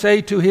began to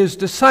say to his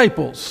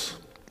disciples,"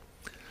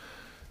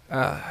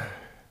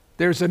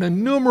 there's an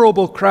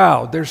innumerable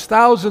crowd, there's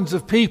thousands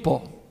of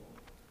people,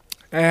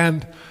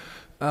 and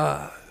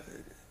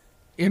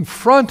in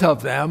front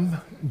of them,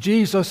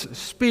 Jesus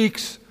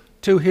speaks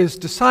to his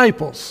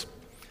disciples.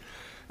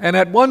 And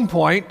at one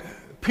point,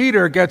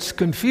 Peter gets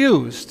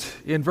confused.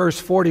 In verse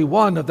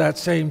 41 of that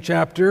same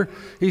chapter,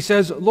 he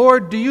says,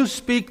 "Lord, do you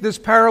speak this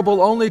parable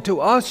only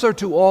to us or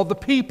to all the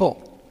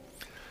people?"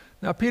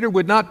 Now, Peter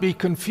would not be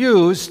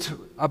confused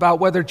about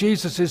whether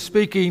Jesus is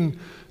speaking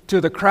to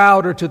the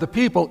crowd or to the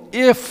people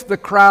if the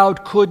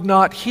crowd could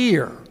not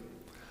hear.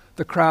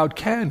 The crowd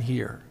can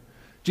hear.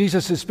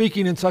 Jesus is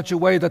speaking in such a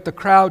way that the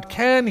crowd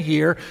can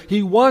hear.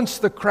 He wants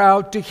the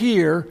crowd to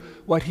hear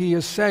what he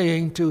is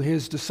saying to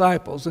his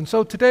disciples. And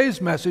so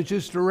today's message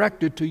is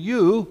directed to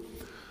you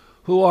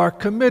who are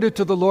committed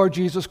to the Lord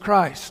Jesus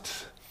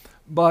Christ.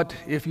 But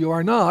if you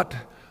are not,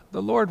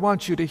 the Lord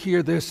wants you to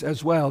hear this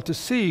as well, to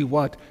see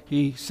what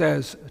he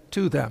says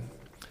to them.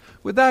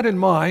 With that in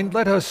mind,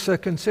 let us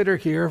consider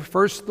here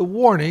first the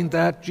warning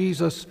that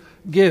Jesus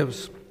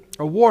gives,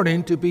 a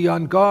warning to be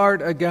on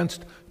guard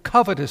against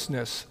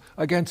covetousness,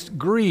 against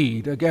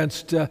greed,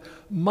 against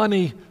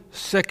money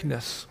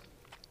sickness.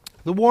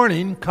 The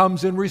warning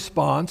comes in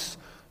response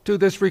to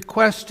this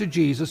request to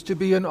Jesus to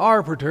be an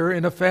arbiter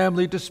in a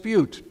family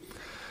dispute.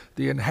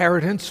 The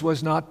inheritance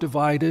was not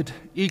divided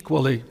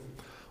equally.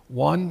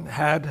 One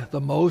had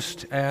the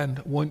most and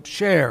wouldn't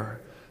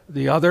share.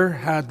 The other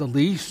had the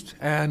least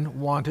and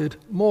wanted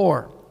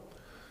more.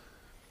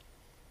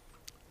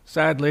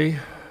 Sadly,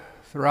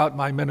 throughout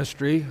my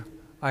ministry,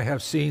 I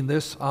have seen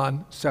this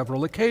on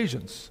several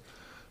occasions.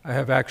 I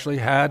have actually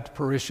had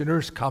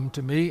parishioners come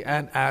to me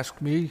and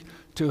ask me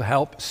to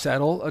help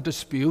settle a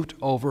dispute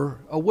over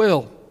a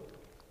will.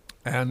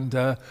 And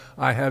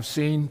I have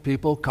seen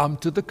people come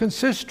to the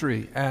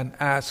consistory and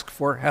ask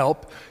for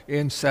help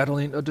in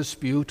settling a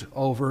dispute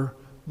over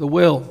the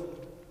will.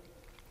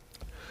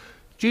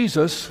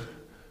 Jesus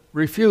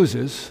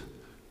refuses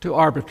to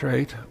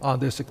arbitrate on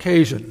this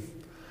occasion.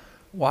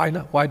 Why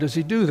does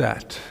he do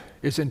that?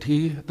 Isn't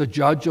he the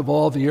judge of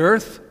all the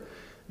earth?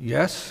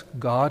 Yes,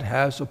 God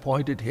has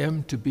appointed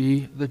him to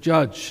be the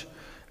judge.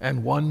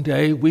 And one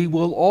day we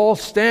will all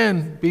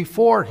stand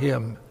before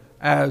him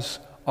as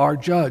our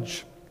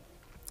judge.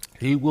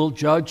 He will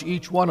judge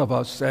each one of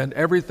us, and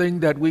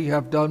everything that we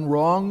have done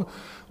wrong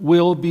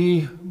will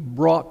be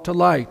brought to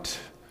light.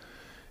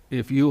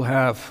 If you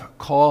have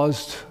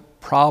caused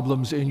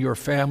problems in your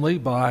family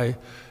by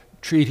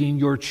treating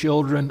your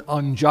children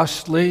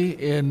unjustly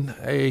in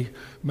a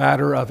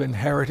matter of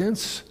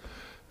inheritance,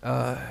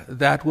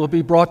 that will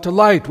be brought to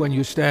light when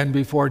you stand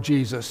before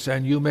Jesus,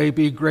 and you may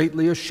be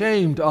greatly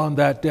ashamed on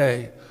that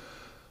day.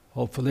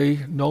 Hopefully,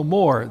 no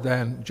more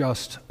than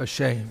just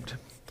ashamed.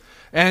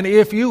 And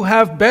if you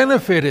have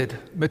benefited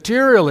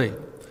materially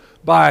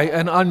by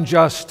an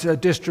unjust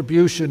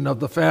distribution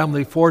of the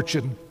family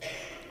fortune,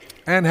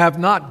 and have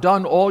not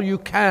done all you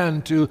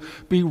can to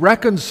be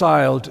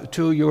reconciled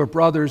to your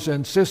brothers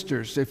and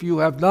sisters, if you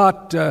have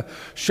not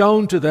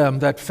shown to them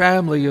that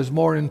family is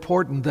more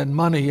important than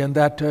money and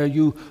that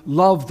you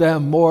love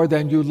them more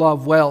than you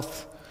love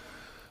wealth,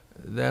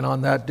 then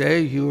on that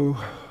day you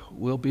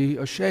will be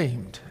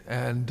ashamed,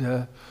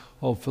 and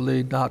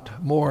hopefully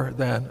not more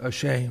than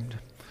ashamed.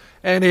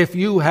 And if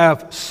you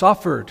have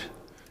suffered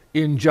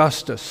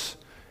injustice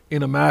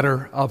in a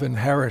matter of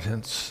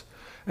inheritance,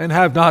 and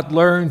have not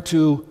learned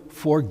to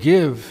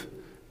forgive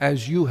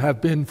as you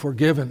have been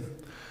forgiven,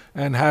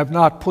 and have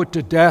not put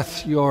to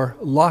death your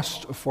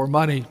lust for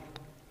money,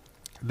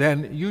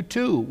 then you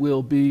too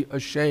will be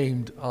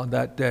ashamed on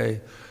that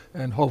day,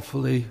 and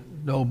hopefully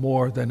no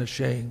more than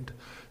ashamed.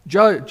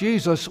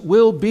 Jesus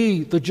will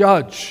be the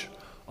judge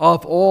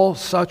of all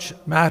such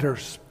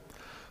matters,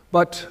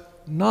 but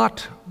not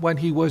when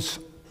he was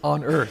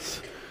on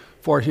earth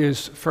for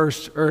his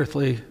first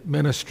earthly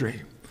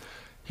ministry.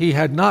 He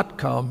had not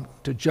come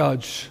to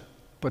judge,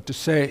 but to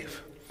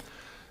save.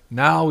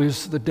 Now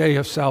is the day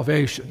of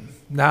salvation.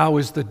 Now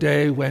is the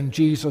day when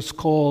Jesus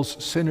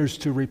calls sinners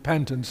to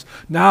repentance.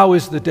 Now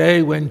is the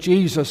day when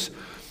Jesus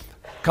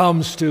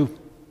comes to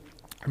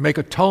make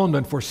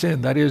atonement for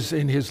sin. That is,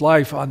 in his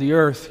life on the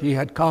earth, he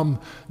had come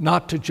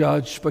not to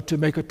judge, but to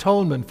make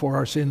atonement for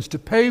our sins, to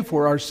pay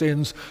for our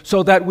sins,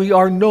 so that we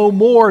are no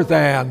more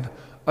than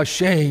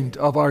ashamed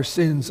of our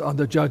sins on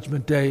the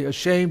judgment day,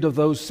 ashamed of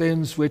those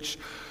sins which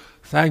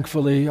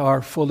thankfully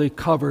are fully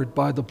covered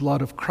by the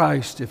blood of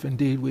Christ, if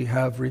indeed we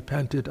have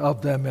repented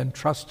of them and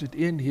trusted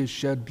in his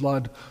shed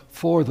blood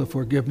for the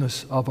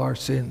forgiveness of our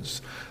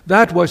sins.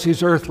 That was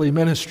his earthly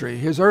ministry.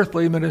 His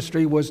earthly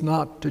ministry was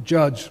not to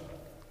judge,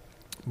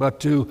 but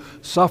to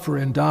suffer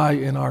and die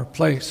in our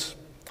place.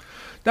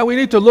 Now we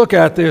need to look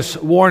at this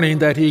warning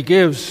that he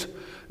gives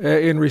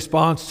in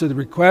response to the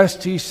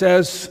request. He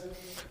says,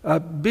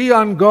 be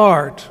on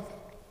guard,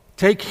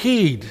 take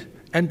heed,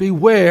 and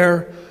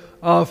beware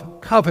of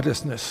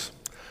covetousness.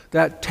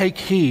 That take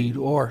heed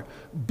or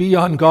be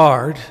on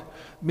guard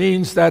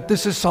means that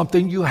this is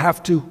something you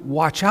have to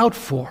watch out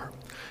for.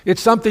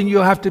 It's something you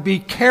have to be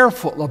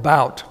careful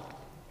about.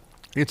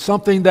 It's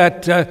something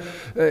that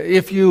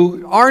if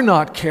you are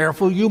not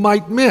careful, you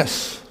might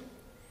miss.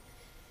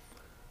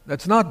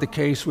 That's not the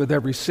case with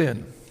every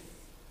sin.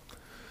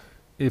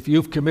 If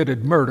you've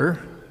committed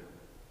murder,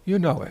 you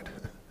know it.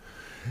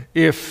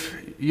 If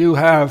you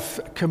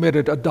have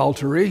committed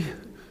adultery,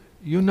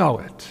 you know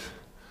it.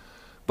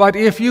 But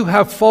if you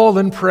have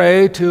fallen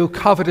prey to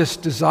covetous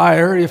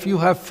desire, if you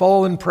have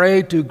fallen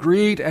prey to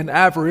greed and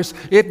avarice,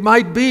 it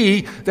might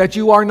be that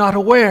you are not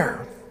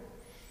aware.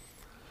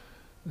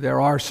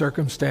 There are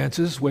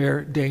circumstances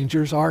where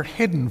dangers are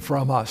hidden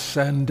from us,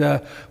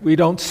 and we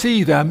don't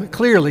see them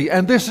clearly,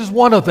 and this is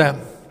one of them.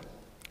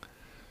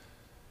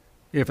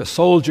 If a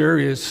soldier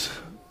is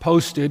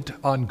posted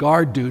on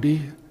guard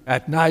duty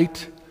at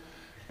night,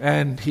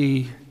 and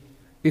he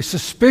is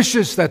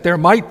suspicious that there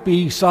might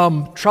be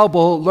some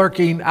trouble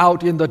lurking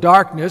out in the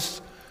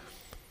darkness,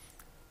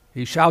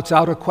 he shouts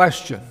out a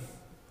question.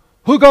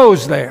 Who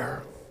goes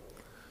there?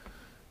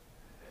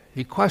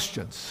 He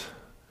questions.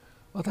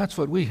 Well, that's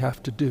what we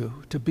have to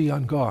do, to be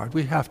on guard.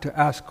 We have to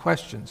ask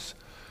questions.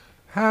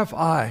 Have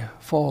I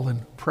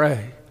fallen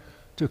prey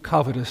to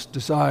covetous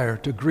desire,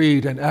 to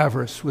greed and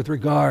avarice with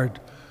regard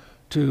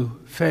to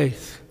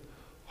faith,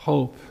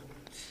 hope,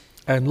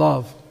 and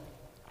love?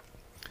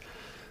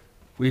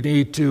 We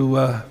need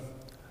to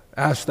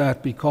ask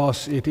that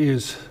because it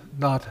is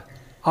not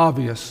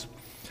obvious.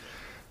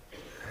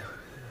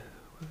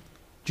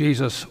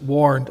 Jesus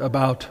warned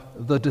about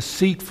the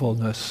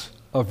deceitfulness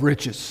of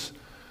riches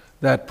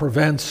that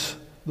prevents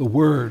the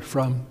word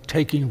from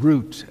taking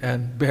root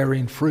and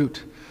bearing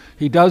fruit.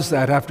 He does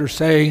that after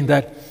saying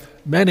that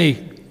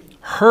many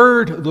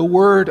heard the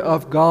word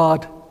of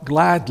God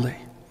gladly.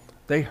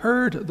 They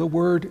heard the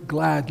word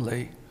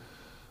gladly,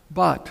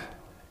 but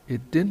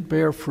it didn't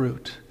bear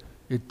fruit.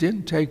 It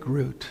didn't take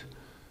root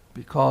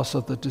because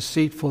of the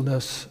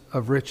deceitfulness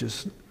of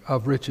riches.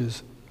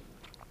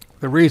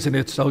 The reason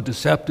it's so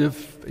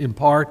deceptive, in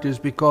part, is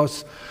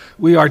because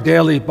we are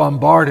daily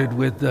bombarded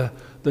with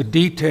the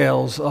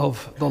details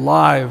of the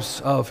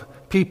lives of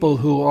people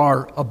who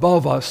are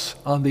above us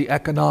on the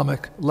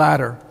economic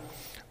ladder.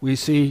 We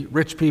see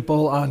rich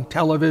people on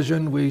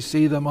television, we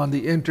see them on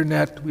the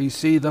internet, we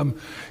see them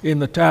in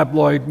the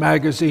tabloid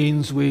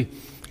magazines, we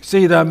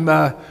see them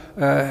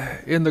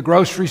in the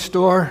grocery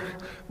store,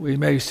 we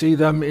may see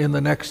them in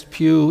the next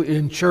pew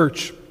in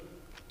church.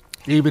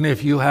 Even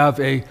if you have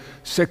a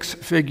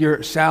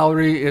six-figure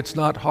salary, it's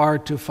not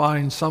hard to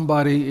find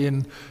somebody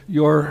in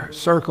your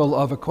circle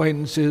of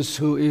acquaintances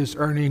who is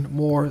earning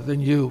more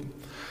than you.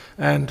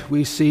 And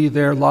we see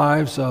their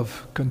lives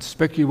of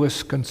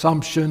conspicuous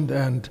consumption,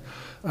 and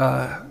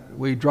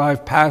we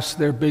drive past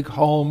their big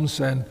homes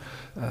and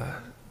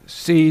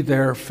see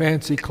their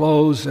fancy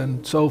clothes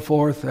and so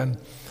forth, and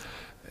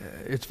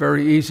it's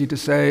very easy to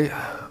say,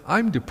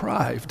 I'm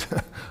deprived.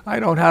 I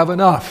don't have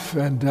enough,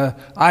 and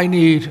I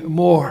need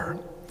more.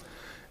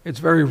 It's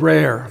very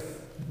rare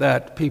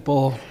that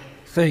people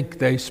think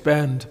they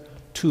spend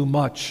too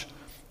much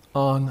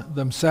on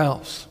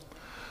themselves.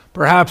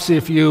 Perhaps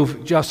if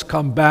you've just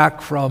come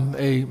back from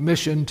a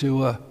mission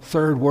to a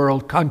third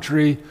world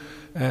country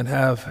and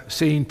have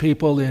seen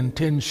people in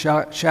tin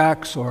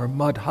shacks or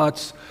mud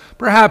huts,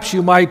 perhaps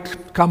you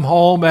might come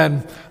home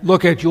and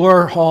look at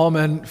your home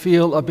and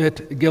feel a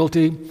bit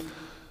guilty.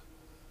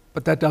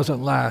 But that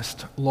doesn't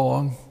last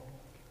long,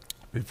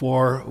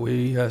 before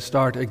we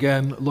start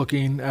again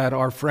looking at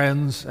our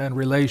friends and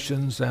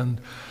relations and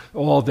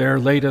all their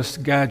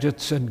latest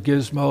gadgets and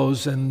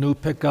gizmos and new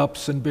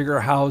pickups and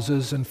bigger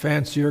houses and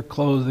fancier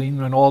clothing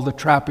and all the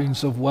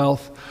trappings of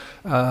wealth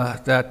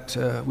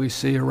that we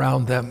see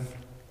around them.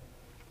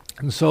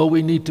 And so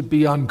we need to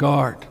be on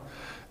guard,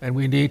 and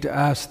we need to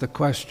ask the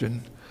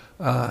question,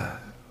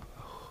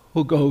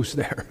 who goes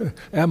there?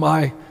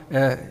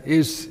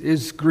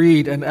 Is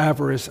greed and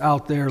avarice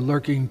out there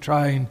lurking,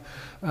 trying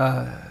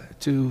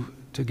to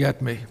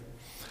get me?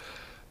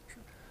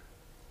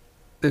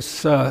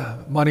 This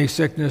money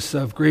sickness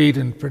of greed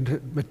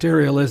and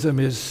materialism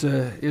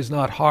is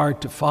not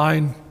hard to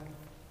find,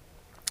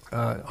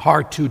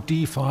 hard to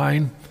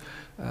define.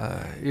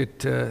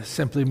 It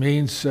simply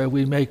means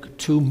we make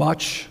too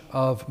much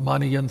of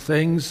money and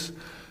things.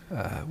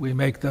 We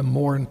make them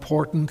more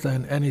important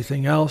than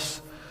anything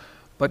else.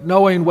 But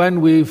knowing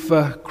when we've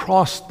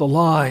crossed the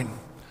line,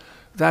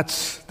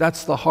 that's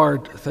the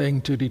hard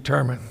thing to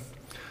determine.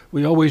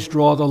 We always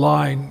draw the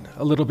line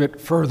a little bit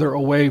further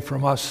away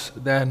from us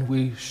than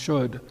we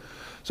should.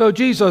 So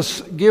Jesus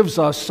gives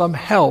us some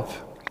help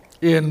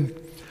in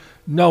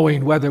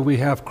knowing whether we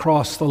have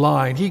crossed the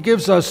line. He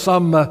gives us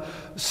some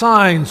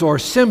signs or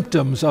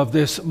symptoms of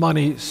this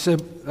money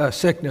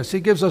sickness.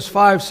 He gives us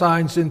 5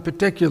 signs in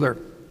particular.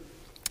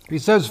 He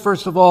says,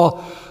 first of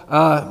all,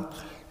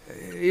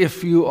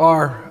 if you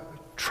are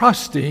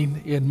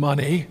trusting in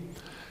money,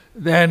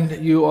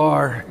 then you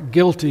are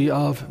guilty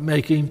of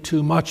making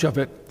too much of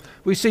it.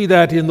 We see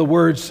that in the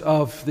words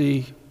of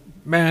the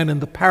man in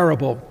the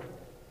parable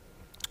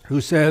who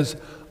says,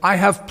 I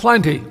have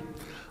plenty.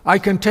 I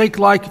can take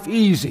life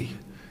easy,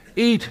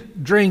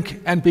 eat,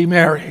 drink, and be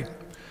merry.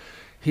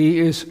 He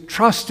is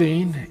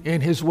trusting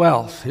in his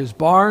wealth. His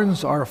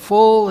barns are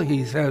full.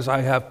 He says,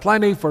 I have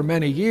plenty for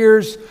many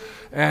years,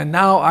 and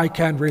now I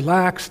can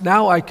relax.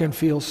 Now I can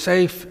feel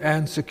safe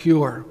and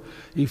secure.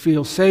 He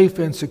feels safe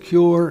and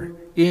secure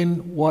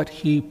in what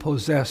he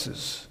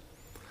possesses.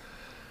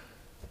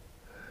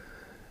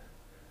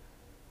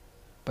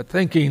 But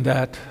thinking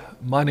that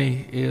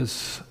money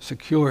is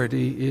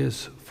security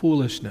is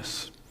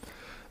foolishness.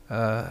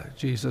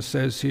 Jesus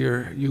says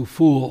here, you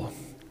fool,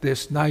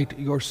 this night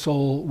your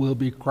soul will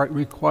be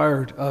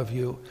required of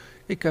you.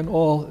 It can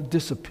all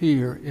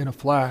disappear in a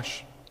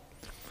flash.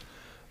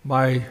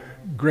 My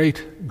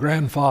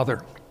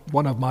great-grandfather,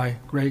 one of my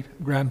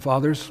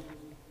great-grandfathers,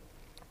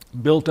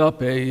 built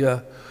up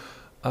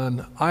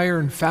an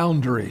iron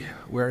foundry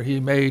where he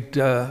made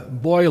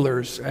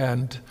boilers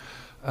and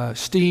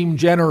steam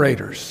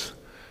generators.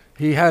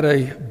 He had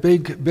a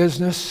big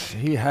business.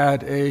 He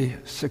had a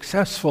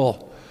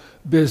successful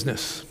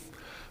business.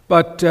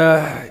 But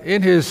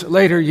in his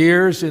later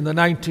years, in the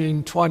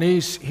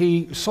 1920s,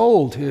 he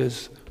sold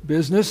his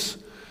business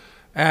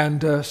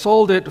and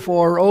sold it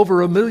for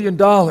over $1 million,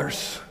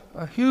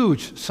 a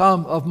huge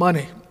sum of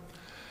money.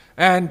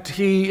 And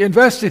he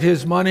invested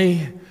his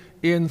money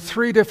in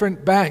 3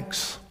 different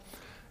banks.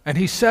 And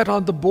he sat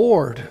on the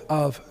board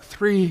of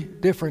 3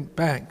 different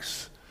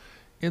banks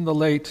in the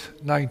late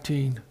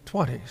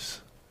 1920s.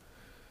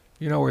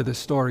 You know where this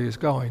story is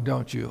going,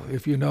 don't you?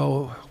 If you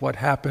know what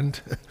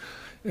happened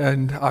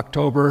in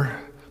October,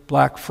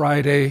 Black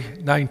Friday,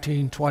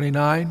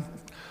 1929,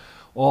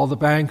 all the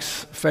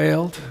banks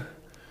failed,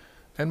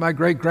 and my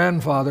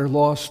great-grandfather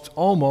lost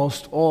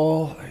almost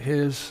all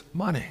his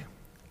money.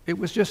 It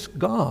was just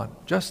gone,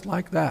 just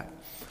like that,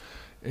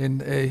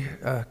 in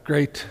a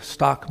great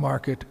stock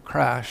market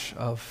crash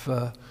of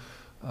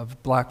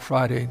Black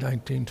Friday,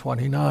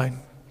 1929.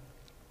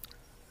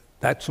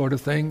 That sort of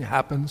thing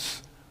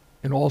happens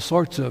in all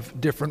sorts of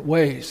different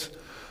ways.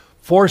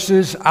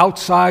 Forces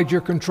outside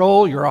your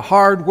control. You're a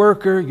hard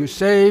worker, you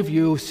save,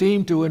 you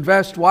seem to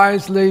invest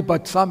wisely,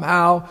 but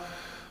somehow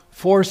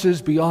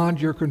forces beyond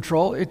your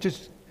control,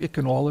 it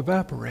can all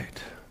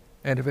evaporate.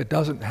 And if it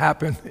doesn't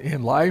happen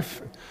in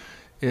life,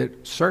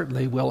 it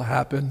certainly will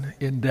happen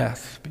in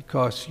death,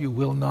 because you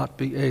will not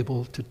be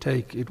able to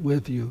take it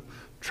with you.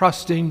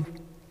 Trusting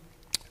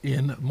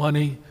in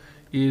money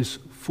is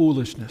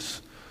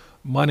foolishness.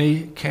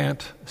 Money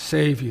can't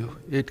save you.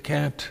 It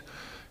can't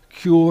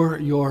cure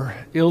your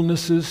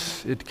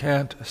illnesses. It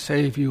can't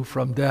save you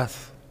from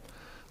death.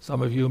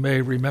 Some of you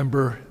may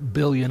remember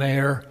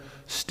billionaire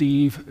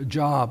Steve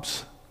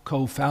Jobs,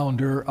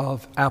 co-founder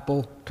of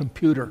Apple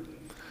Computer.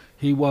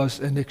 He was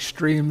an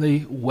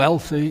extremely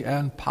wealthy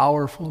and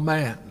powerful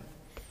man.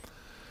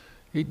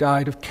 He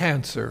died of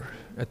cancer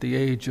at the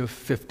age of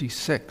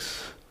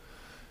 56.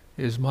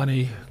 His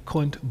money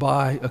couldn't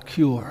buy a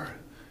cure.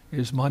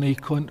 His money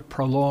couldn't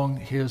prolong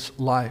his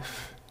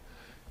life.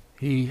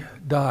 He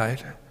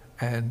died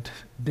and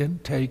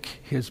didn't take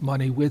his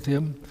money with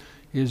him.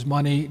 His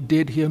money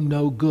did him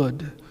no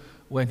good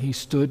when he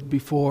stood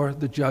before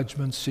the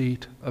judgment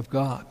seat of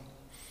God.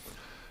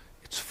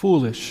 It's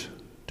foolish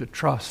to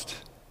trust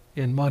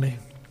in money.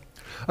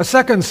 A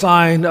second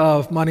sign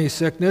of money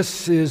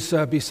sickness is,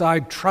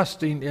 beside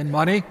trusting in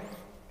money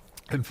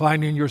and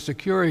finding your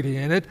security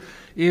in it,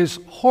 is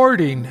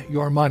hoarding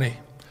your money,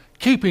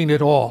 keeping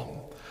it all.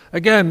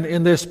 Again,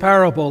 in this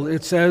parable,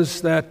 it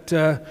says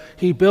that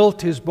he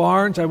built his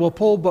barns. I will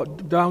pull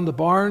down the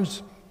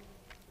barns,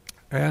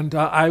 and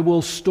I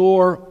will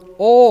store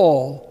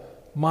all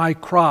my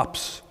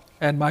crops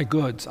and my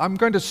goods. I'm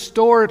going to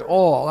store it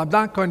all. I'm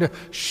not going to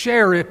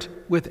share it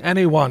with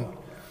anyone.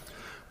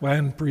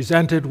 When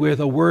presented with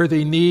a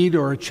worthy need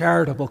or a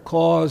charitable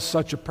cause,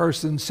 such a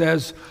person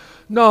says,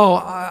 "No,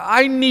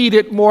 I need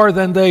it more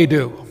than they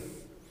do."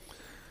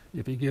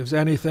 If he gives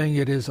anything,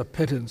 it is a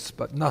pittance,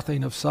 but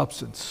nothing of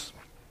substance.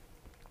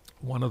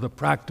 One of the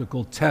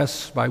practical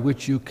tests by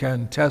which you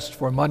can test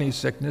for money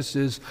sickness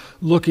is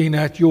looking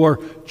at your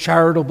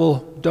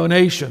charitable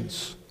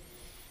donations,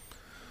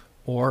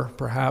 or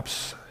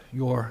perhaps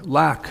your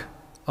lack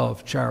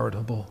of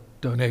charitable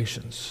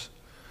donations.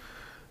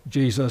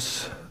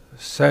 Jesus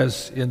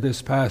says in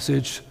this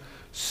passage,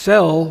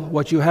 "Sell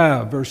what you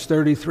have." Verse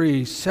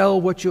 33, "Sell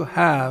what you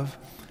have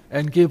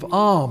and give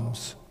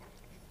alms."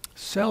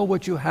 Sell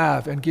what you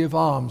have and give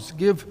alms.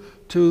 Give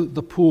to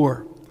the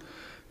poor.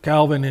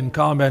 Calvin, in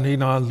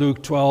commenting on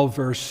Luke 12,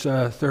 verse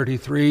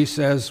 33,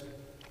 says,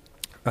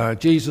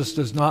 Jesus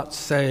does not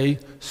say,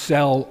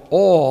 "Sell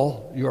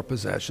all your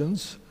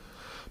possessions,"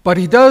 but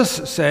he does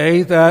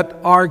say that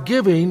our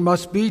giving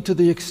must be to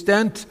the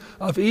extent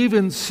of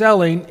even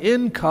selling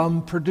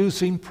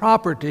income-producing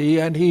property.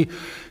 And he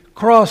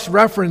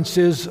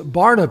cross-references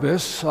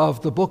Barnabas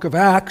of the book of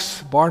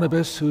Acts,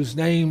 Barnabas, whose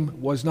name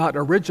was not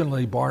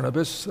originally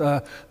Barnabas.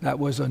 That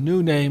was a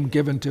new name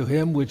given to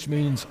him, which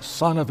means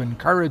son of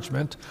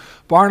encouragement.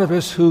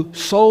 Barnabas, who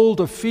sold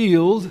a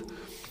field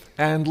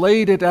and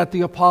laid it at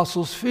the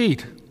apostles'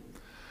 feet.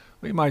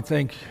 We might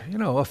think,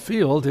 a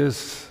field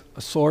is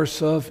a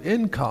source of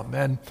income,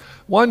 and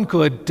one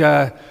could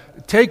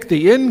take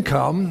the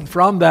income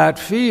from that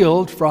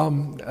field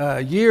from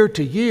year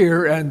to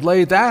year and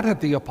lay that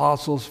at the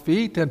apostles'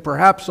 feet, and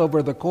perhaps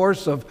over the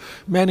course of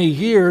many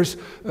years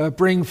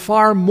bring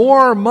far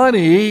more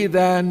money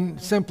than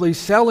simply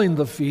selling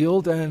the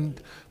field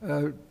and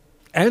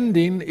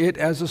ending it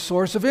as a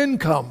source of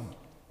income.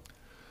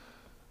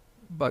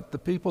 But the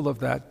people of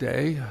that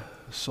day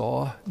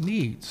saw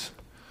needs,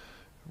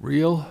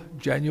 real,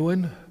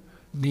 genuine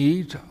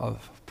need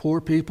of poor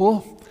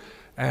people,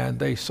 and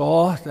they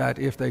saw that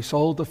if they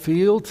sold the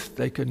field,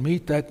 they could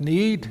meet that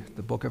need.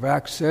 The book of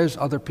Acts says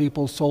other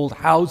people sold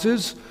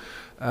houses,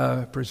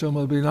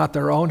 presumably not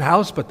their own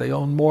house, but they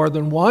owned more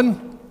than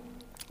one,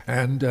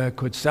 and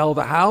could sell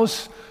the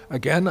house.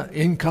 Again,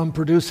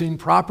 income-producing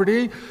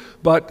property,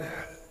 but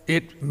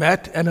it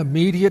met an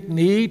immediate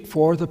need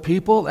for the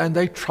people, and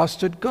they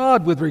trusted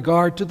God with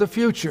regard to the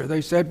future.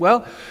 They said,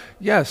 well,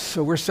 yes,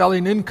 so we're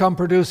selling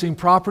income-producing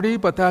property,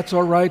 but that's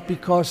all right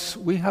because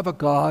we have a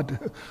God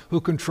who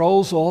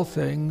controls all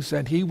things,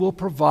 and he will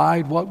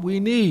provide what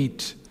we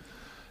need.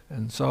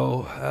 And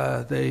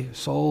so they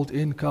sold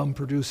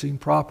income-producing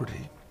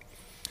property.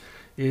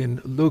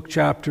 In Luke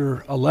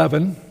chapter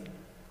 11,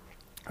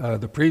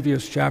 the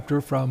previous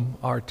chapter from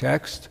our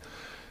text,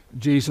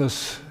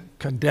 Jesus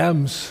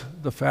condemns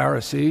the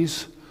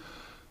Pharisees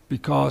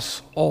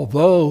because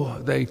although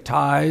they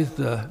tithe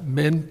the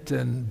mint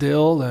and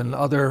dill and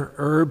other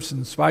herbs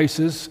and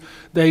spices,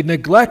 they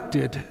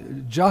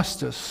neglected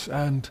justice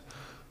and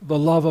the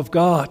love of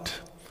God.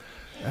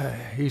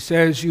 He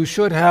says you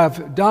should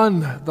have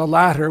done the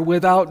latter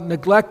without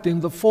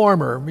neglecting the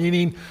former,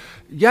 meaning,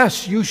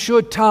 yes, you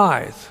should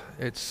tithe.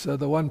 It's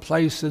the one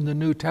place in the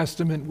New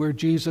Testament where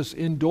Jesus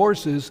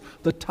endorses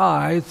the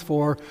tithe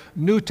for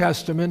New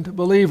Testament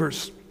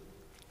believers.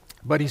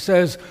 But he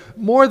says,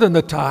 more than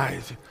the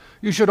tithe,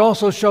 you should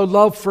also show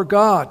love for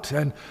God.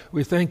 And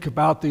we think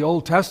about the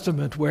Old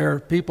Testament where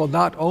people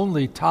not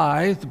only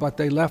tithed, but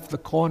they left the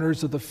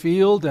corners of the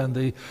field and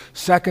the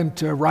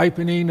second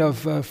ripening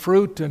of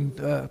fruit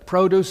and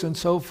produce and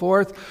so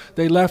forth.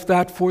 They left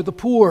that for the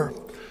poor,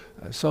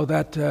 so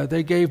that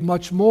they gave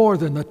much more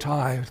than the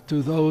tithe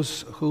to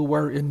those who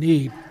were in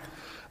need.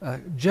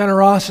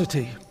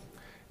 Generosity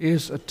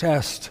is a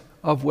test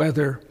of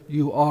whether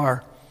you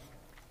are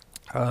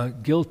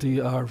guilty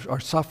or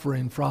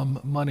suffering from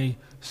money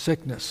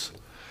sickness.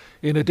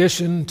 In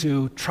addition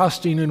to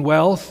trusting in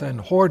wealth and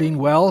hoarding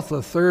wealth,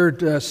 a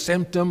third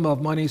symptom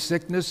of money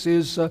sickness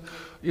is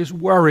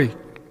worry.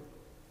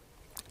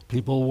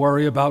 People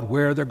worry about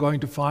where they're going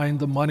to find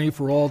the money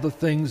for all the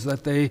things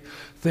that they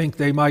think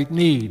they might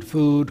need: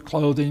 food,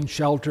 clothing,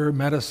 shelter,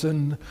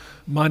 medicine,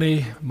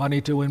 money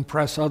to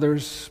impress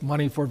others,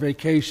 money for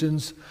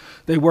vacations.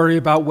 They worry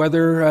about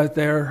whether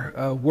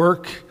their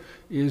work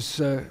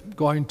is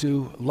going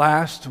to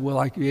last. Will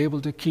I be able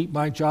to keep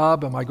my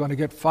job? Am I going to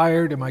get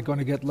fired? Am I going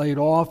to get laid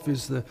off?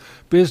 Is the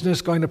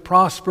business going to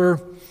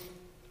prosper?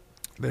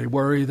 They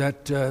worry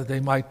that they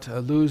might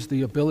lose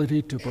the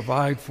ability to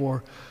provide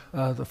for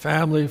the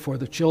family, for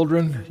the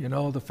children.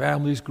 The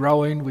family's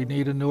growing. We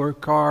need a newer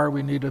car.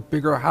 We need a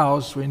bigger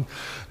house.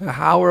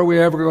 How are we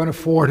ever going to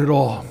afford it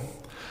all?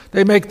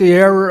 They make the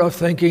error of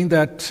thinking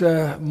that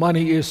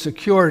money is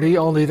security,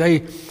 only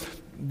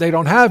they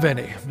don't have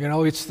any.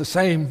 It's the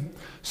same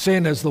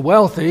sin as the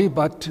wealthy,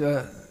 but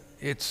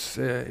It's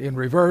in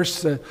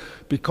reverse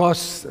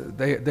because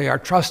they are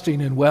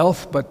trusting in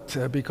wealth,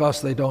 but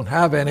because they don't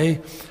have any,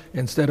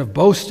 instead of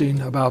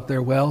boasting about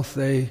their wealth,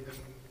 they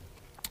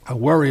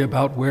worry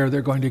about where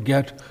they're going to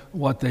get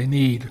what they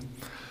need.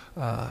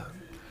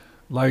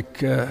 Like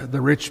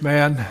the rich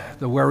man,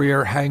 the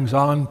worrier hangs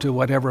on to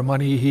whatever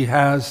money he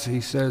has.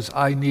 He says,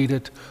 I need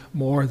it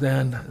more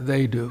than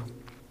they do.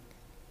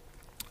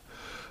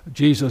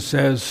 Jesus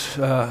says,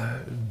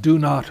 do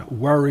not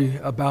worry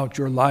about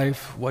your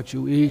life, what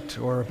you eat,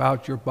 or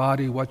about your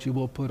body, what you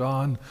will put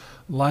on.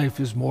 Life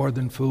is more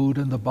than food,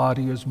 and the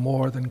body is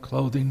more than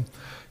clothing.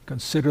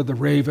 Consider the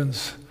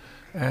ravens,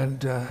 and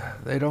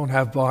they don't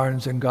have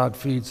barns, and God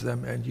feeds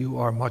them, and you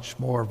are much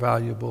more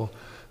valuable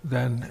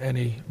than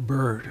any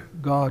bird.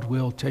 God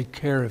will take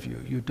care of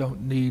you. You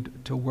don't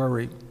need to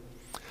worry.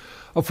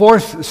 A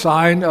fourth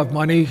sign of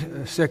money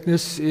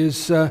sickness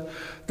is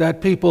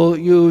that people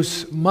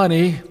use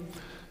money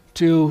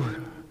to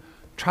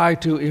try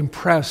to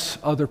impress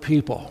other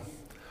people.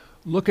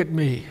 Look at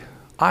me.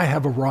 I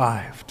have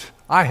arrived.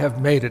 I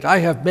have made it. I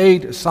have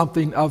made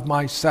something of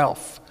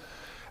myself.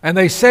 And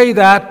they say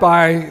that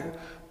by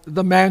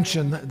the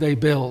mansion they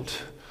build,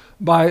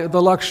 by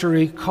the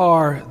luxury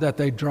car that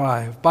they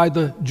drive, by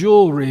the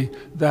jewelry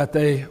that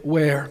they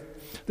wear.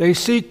 They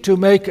seek to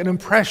make an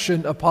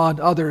impression upon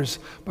others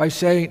by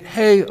saying,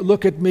 hey,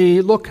 look at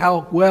me, look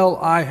how well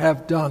I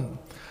have done.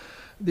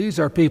 These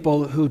are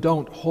people who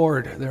don't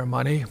hoard their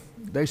money.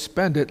 They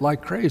spend it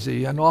like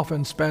crazy and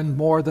often spend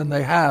more than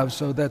they have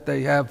so that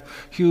they have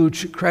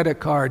huge credit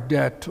card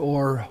debt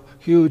or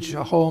huge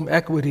home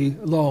equity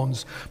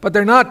loans. But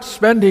they're not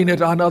spending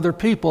it on other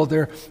people,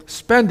 they're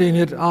spending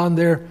it on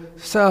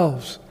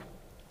themselves.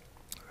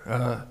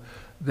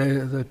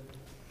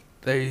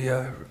 They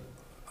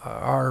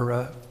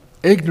are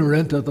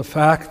ignorant of the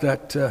fact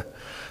that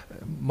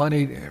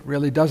money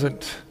really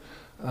doesn't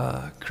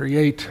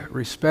create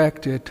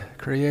respect, it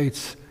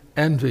creates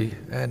envy.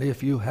 And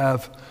if you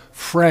have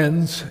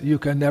friends, you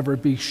can never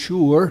be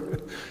sure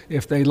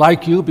if they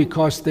like you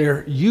because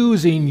they're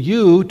using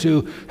you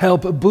to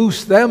help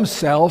boost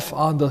themselves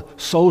on the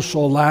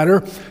social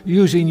ladder,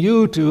 using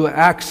you to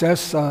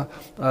access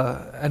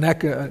an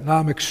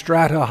economic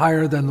strata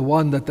higher than the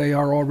one that they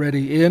are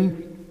already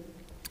in.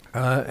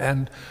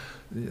 And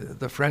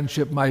the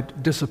friendship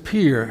might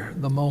disappear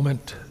the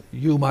moment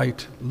you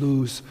might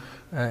lose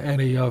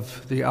any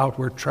of the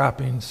outward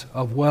trappings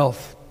of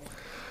wealth.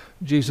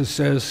 Jesus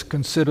says,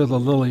 consider the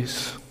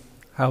lilies,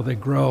 how they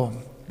grow.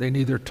 They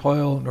neither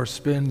toil nor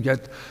spin,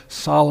 yet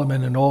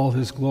Solomon in all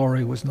his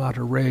glory was not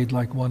arrayed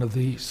like one of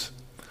these.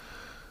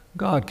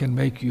 God can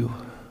make you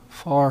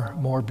far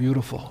more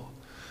beautiful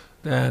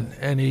than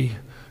any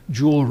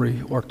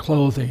jewelry or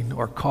clothing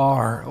or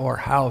car or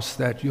house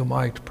that you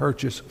might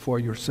purchase for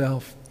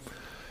yourself.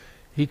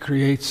 He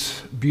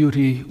creates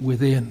beauty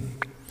within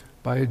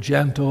by a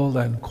gentle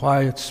and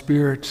quiet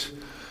spirit,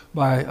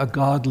 by a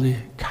godly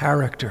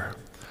character.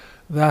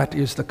 That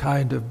is the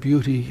kind of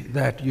beauty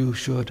that you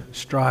should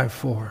strive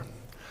for.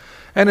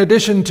 In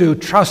addition to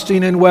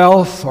trusting in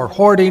wealth or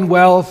hoarding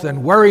wealth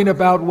and worrying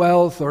about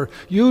wealth or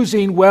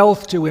using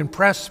wealth to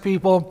impress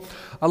people,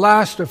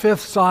 a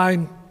fifth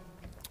sign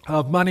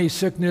of money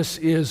sickness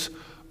is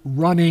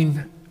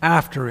running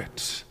after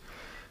it.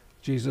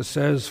 Jesus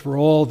says, for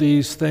all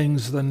these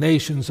things the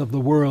nations of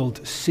the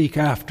world seek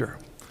after.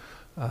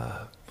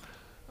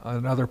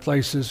 In other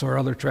places or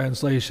other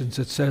translations,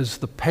 it says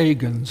the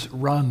pagans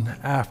run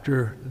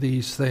after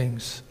these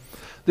things.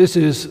 This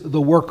is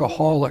the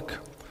workaholic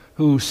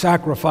who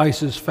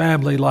sacrifices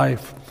family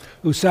life,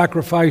 who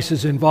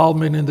sacrifices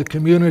involvement in the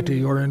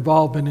community or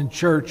involvement in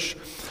church,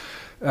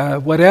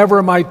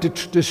 whatever might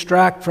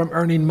distract from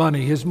earning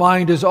money. His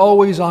mind is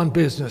always on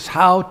business,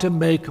 how to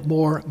make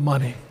more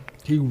money.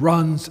 He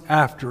runs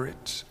after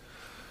it.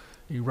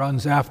 He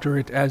runs after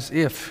it as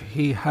if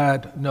he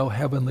had no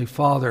heavenly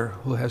Father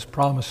who has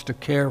promised to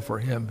care for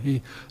him.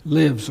 He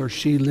lives or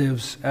she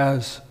lives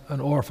as an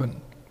orphan.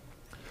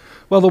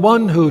 Well, the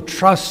one who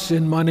trusts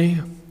in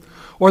money,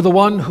 or the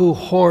one who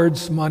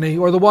hoards money,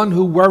 or the one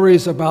who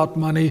worries about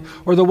money,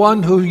 or the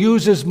one who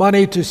uses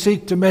money to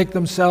seek to make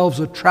themselves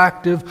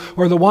attractive,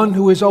 or the one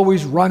who is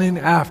always running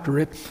after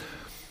it,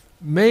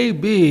 may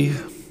be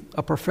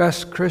a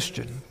professed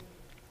Christian,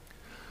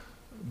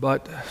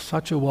 but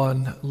such a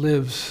one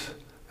lives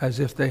as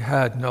if they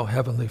had no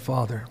heavenly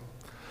Father.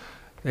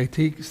 They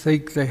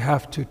think they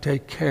have to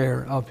take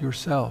care of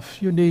yourself.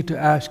 You need to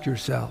ask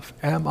yourself,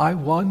 am I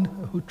one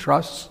who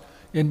trusts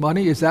in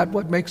money? Is that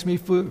what makes me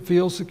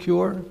feel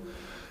secure?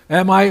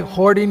 Am I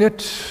hoarding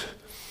it?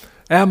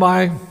 Am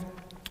I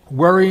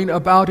worrying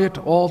about it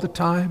all the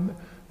time?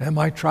 Am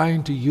I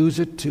trying to use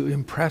it to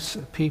impress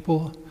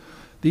people?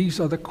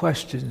 These are the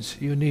questions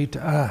you need to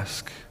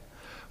ask.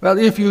 Well,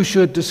 if you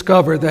should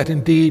discover that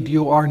indeed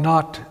you are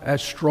not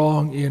as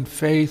strong in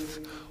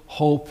faith,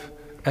 hope,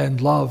 and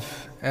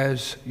love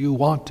as you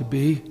want to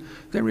be,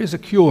 there is a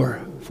cure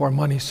for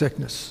money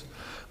sickness.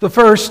 The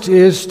first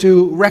is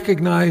to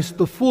recognize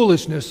the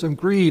foolishness of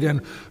greed and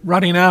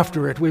running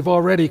after it. We've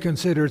already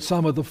considered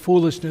some of the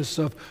foolishness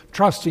of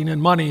trusting in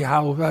money,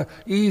 how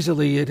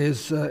easily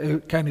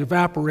it can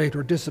evaporate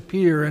or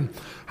disappear, and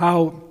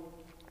how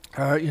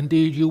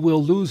indeed you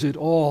will lose it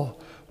all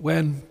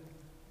when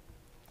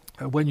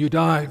you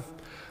die.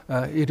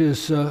 It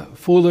is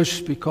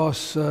foolish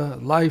because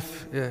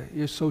life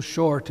is so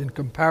short in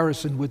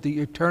comparison with the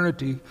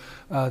eternity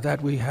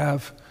that we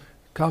have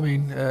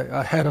coming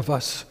ahead of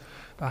us.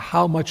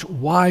 How much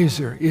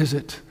wiser is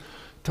it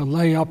to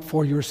lay up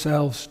for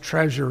yourselves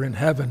treasure in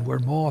heaven where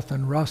moth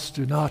and rust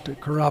do not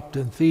corrupt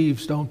and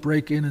thieves don't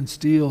break in and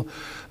steal,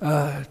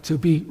 to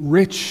be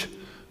rich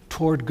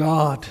toward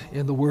God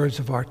in the words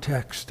of our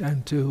text,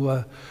 and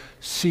to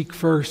seek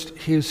first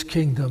His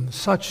kingdom.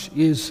 Such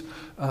is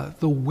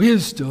the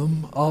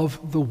wisdom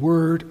of the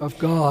Word of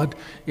God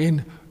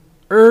in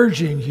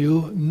urging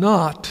you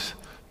not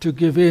to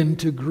give in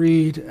to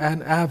greed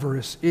and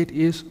avarice. It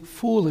is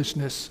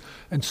foolishness,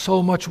 and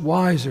so much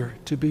wiser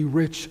to be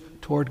rich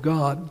toward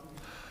God.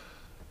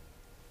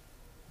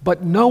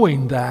 But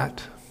knowing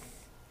that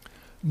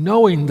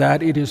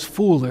it is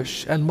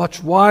foolish and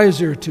much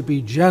wiser to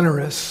be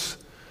generous,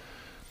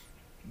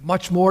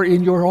 much more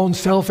in your own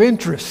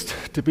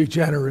self-interest to be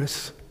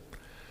generous,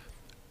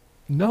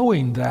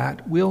 knowing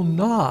that will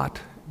not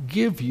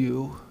give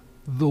you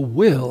the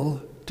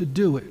will to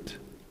do it.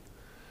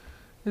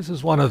 This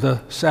is one of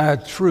the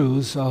sad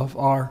truths of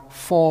our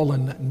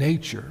fallen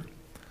nature,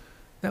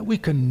 that we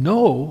can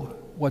know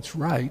what's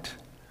right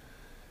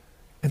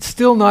and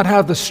still not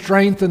have the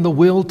strength and the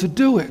will to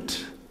do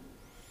it.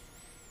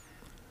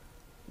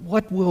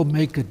 What will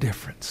make a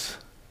difference?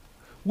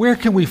 Where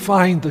can we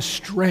find the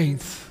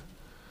strength,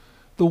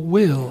 the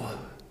will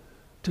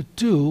to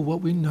do what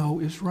we know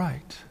is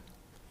right?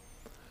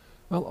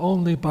 Well,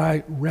 only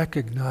by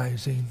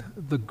recognizing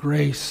the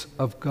grace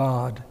of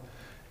God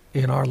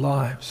in our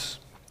lives.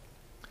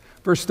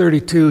 Verse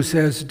 32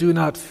 says, "Do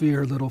not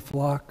fear, little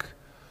flock,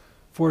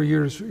 for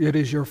it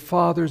is your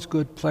Father's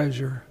good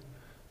pleasure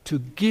to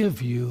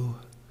give you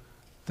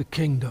the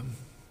kingdom."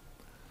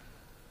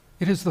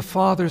 It is the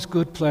Father's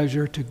good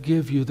pleasure to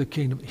give you the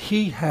kingdom.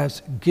 He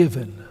has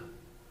given.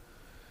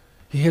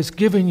 He has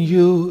given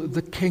you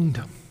the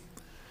kingdom.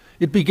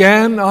 It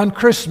began on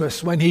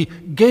Christmas when He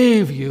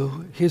gave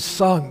you His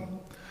Son.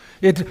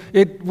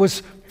 It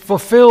was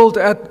fulfilled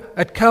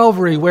at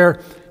Calvary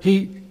where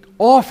He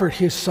offered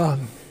His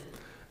Son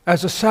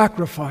as a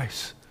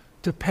sacrifice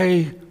to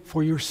pay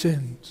for your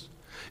sins.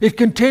 It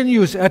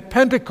continues at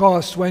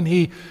Pentecost when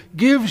He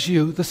gives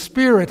you the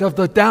Spirit as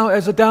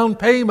a down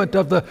payment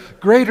of the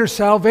greater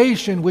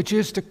salvation which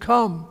is to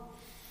come.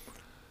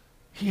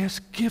 He has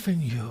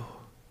given you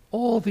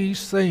all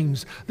these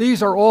things.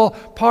 These are all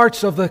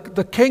parts of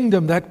the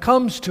kingdom that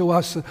comes to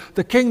us,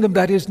 the kingdom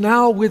that is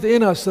now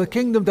within us, the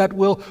kingdom that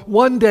will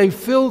one day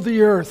fill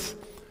the earth.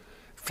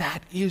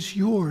 That is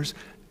yours.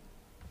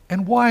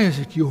 And why is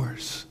it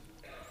yours?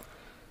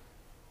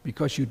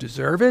 Because you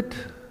deserve it?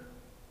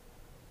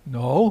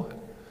 No.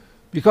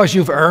 Because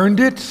you've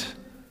earned it?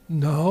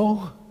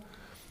 No.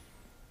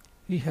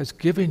 He has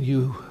given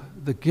you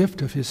the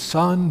gift of His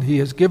Son. He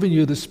has given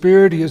you the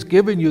Spirit. He has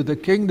given you the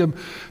kingdom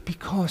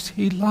because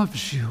He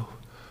loves you.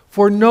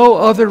 For no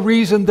other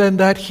reason than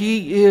that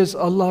He is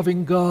a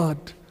loving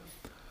God.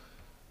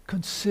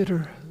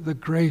 Consider the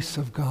grace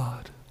of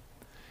God.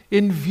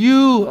 In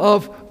view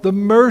of the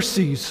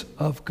mercies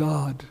of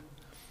God,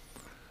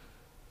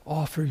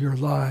 offer your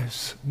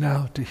lives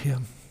now to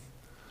Him.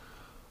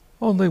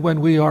 Only when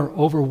we are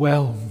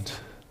overwhelmed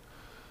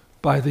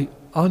by the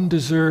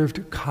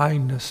undeserved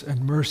kindness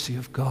and mercy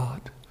of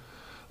God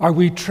are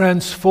we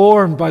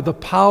transformed by the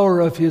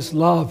power of His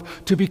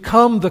love to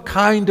become the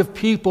kind of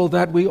people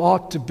that we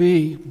ought to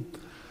be,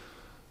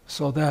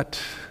 so that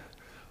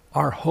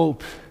our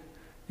hope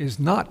is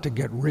not to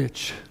get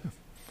rich.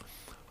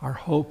 Our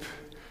hope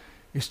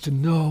is to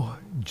know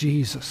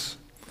Jesus.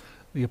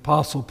 The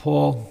Apostle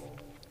Paul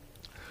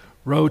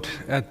wrote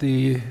at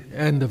the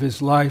end of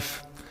his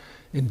life,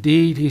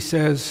 indeed, he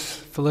says,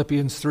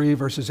 Philippians 3,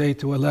 verses 8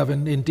 to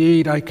 11,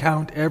 "Indeed, I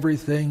count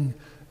everything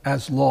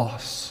as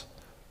loss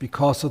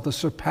because of the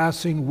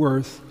surpassing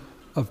worth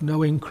of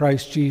knowing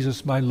Christ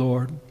Jesus my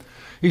Lord."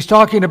 He's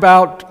talking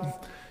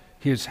about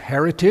his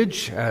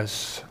heritage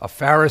as a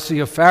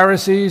Pharisee of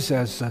Pharisees,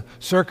 as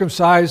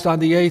circumcised on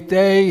the 8th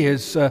day,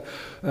 his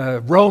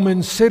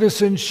Roman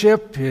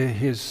citizenship,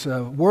 his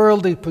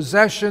worldly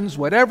possessions,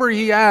 whatever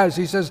he has.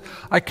 He says,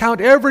 I count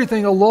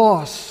everything a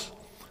loss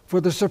for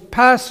the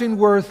surpassing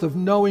worth of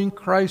knowing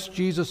Christ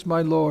Jesus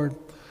my Lord.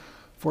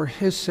 For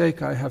His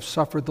sake I have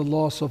suffered the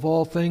loss of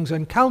all things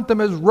and count them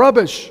as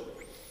rubbish,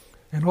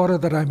 in order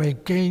that I may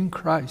gain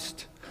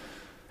Christ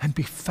and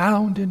be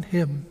found in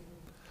Him,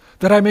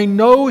 that I may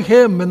know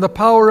Him and the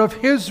power of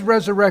His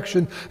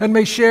resurrection, and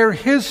may share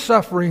His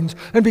sufferings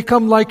and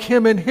become like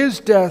Him in His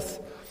death,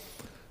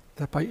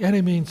 that by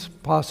any means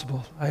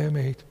possible I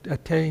may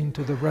attain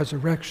to the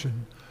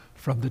resurrection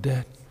from the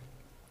dead.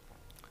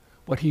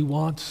 What he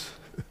wants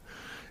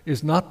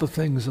is not the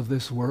things of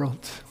this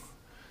world.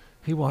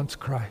 He wants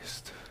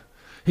Christ.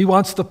 He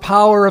wants the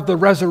power of the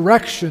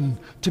resurrection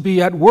to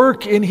be at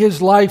work in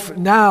his life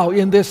now,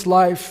 in this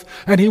life.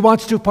 And he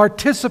wants to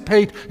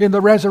participate in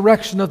the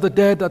resurrection of the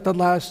dead at the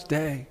last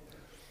day.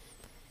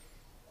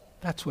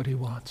 That's what he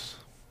wants.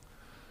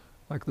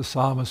 Like the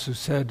psalmist who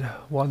said,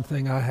 "One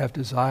thing I have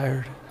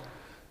desired,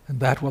 and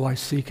that will I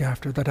seek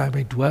after, that I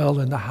may dwell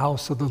in the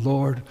house of the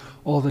Lord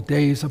all the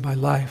days of my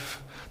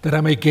life, that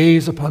I may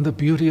gaze upon the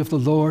beauty of the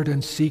Lord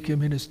and seek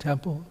him in his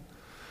temple."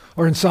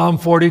 Or in Psalm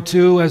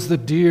 42, "As the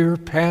deer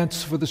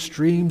pants for the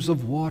streams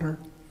of water,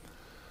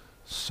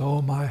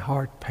 so my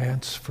heart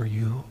pants for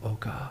you, O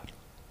God."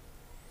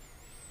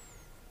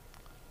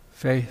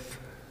 Faith.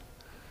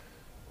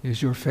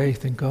 Is your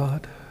faith in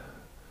God?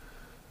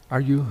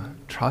 Are you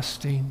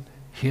trusting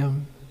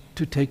him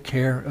to take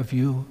care of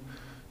you,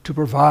 to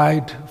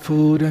provide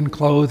food and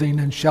clothing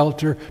and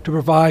shelter, to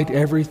provide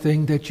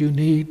everything that you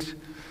need?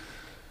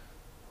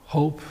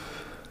 Hope.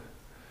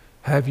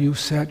 Have you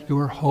set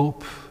your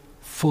hope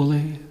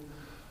fully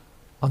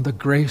on the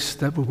grace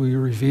that will be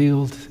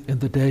revealed in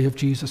the day of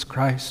Jesus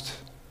Christ?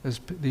 As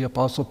the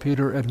Apostle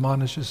Peter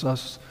admonishes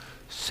us,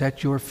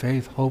 set your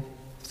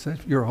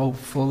hope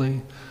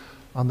fully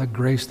on the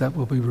grace that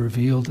will be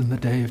revealed in the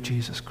day of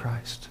Jesus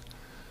Christ.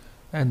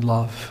 And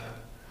love.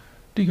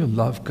 Do you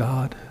love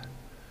God?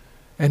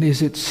 And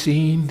is it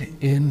seen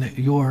in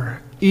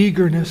your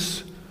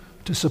eagerness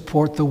to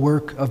support the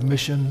work of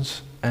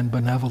missions and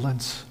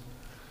benevolence?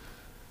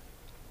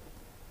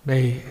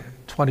 May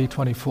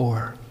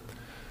 2024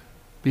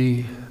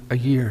 be a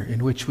year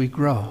in which we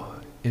grow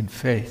in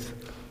faith,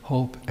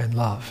 hope, and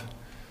love,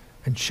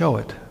 and show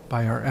it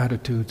by our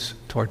attitudes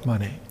toward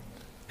money.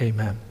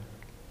 Amen.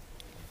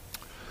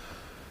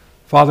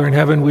 Father in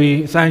heaven,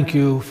 we thank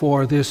you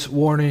for this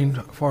warning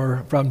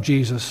from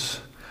Jesus,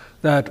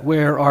 that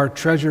where our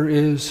treasure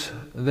is,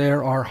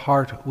 there our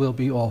heart will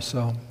be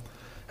also.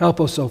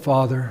 Help us, O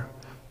Father,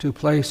 to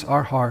place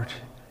our heart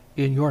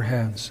in your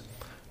hands,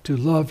 to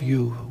love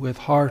you with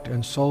heart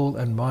and soul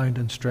and mind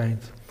and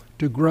strength,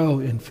 to grow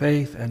in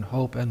faith and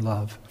hope and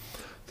love,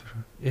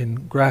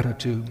 in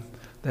gratitude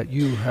that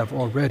you have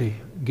already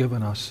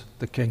given us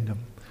the kingdom.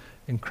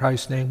 In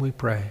Christ's name we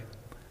pray.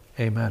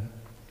 Amen.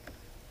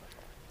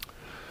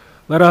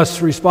 Let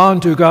us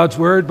respond to God's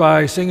word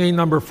by singing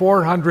number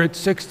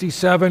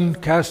 467,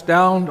 "Cast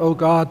Down, O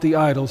God, the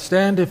Idols."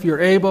 Stand if you're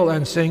able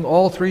and sing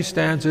all three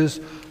stanzas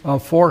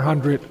of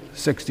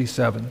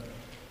 467.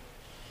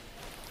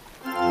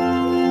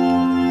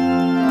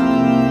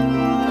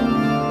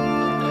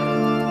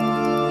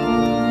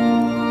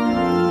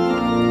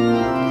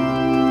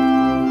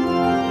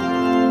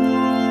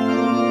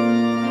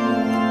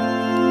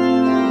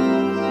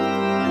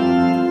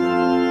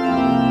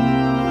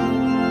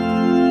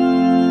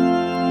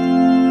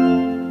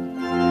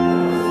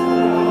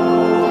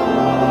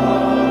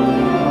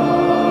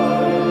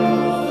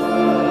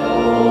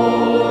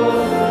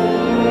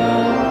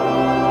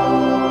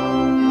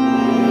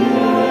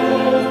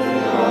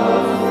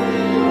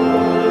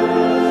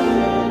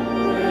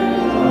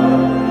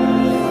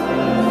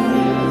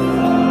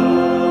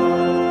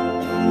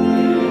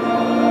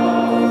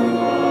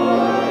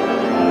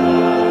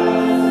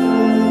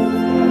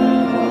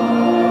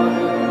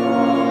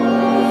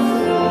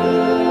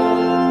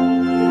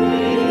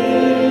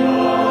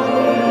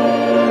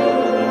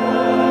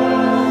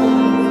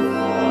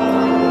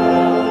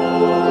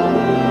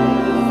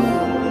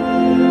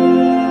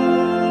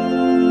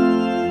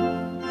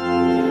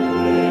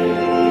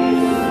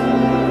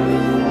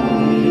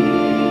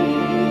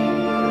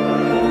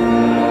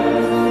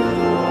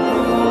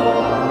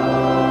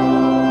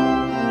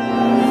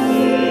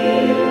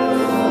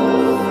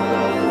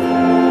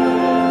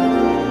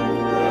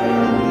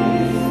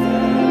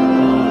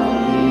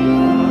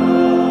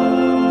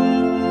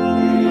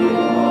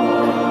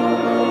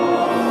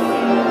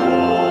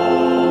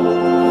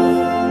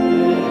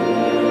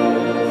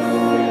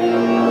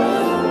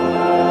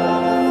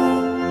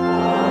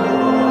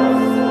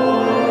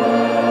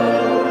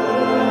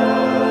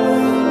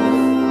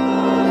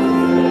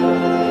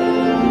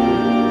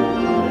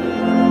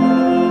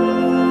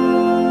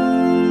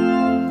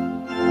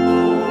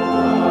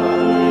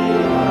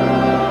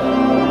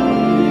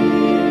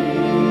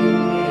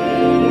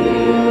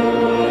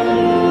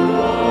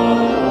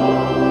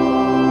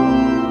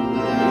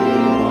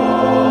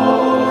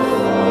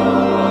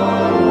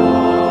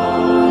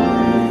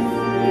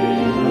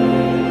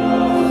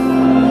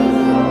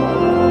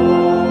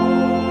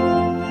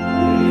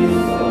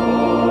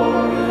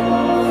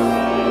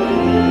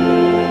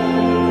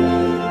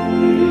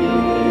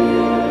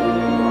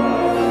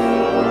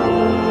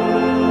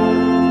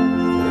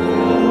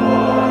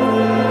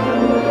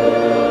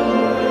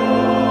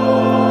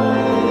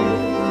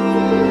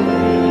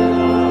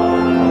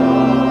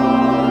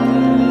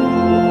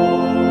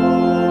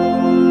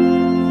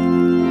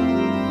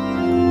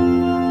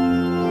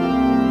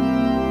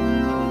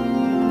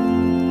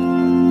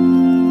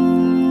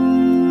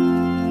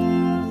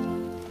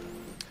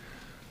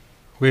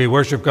 We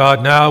worship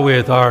God now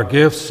with our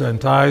gifts and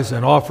tithes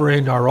and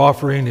offering. Our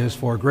offering is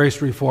for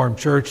Grace Reformed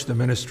Church, the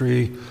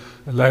ministry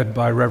led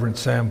by Reverend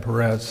Sam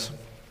Perez.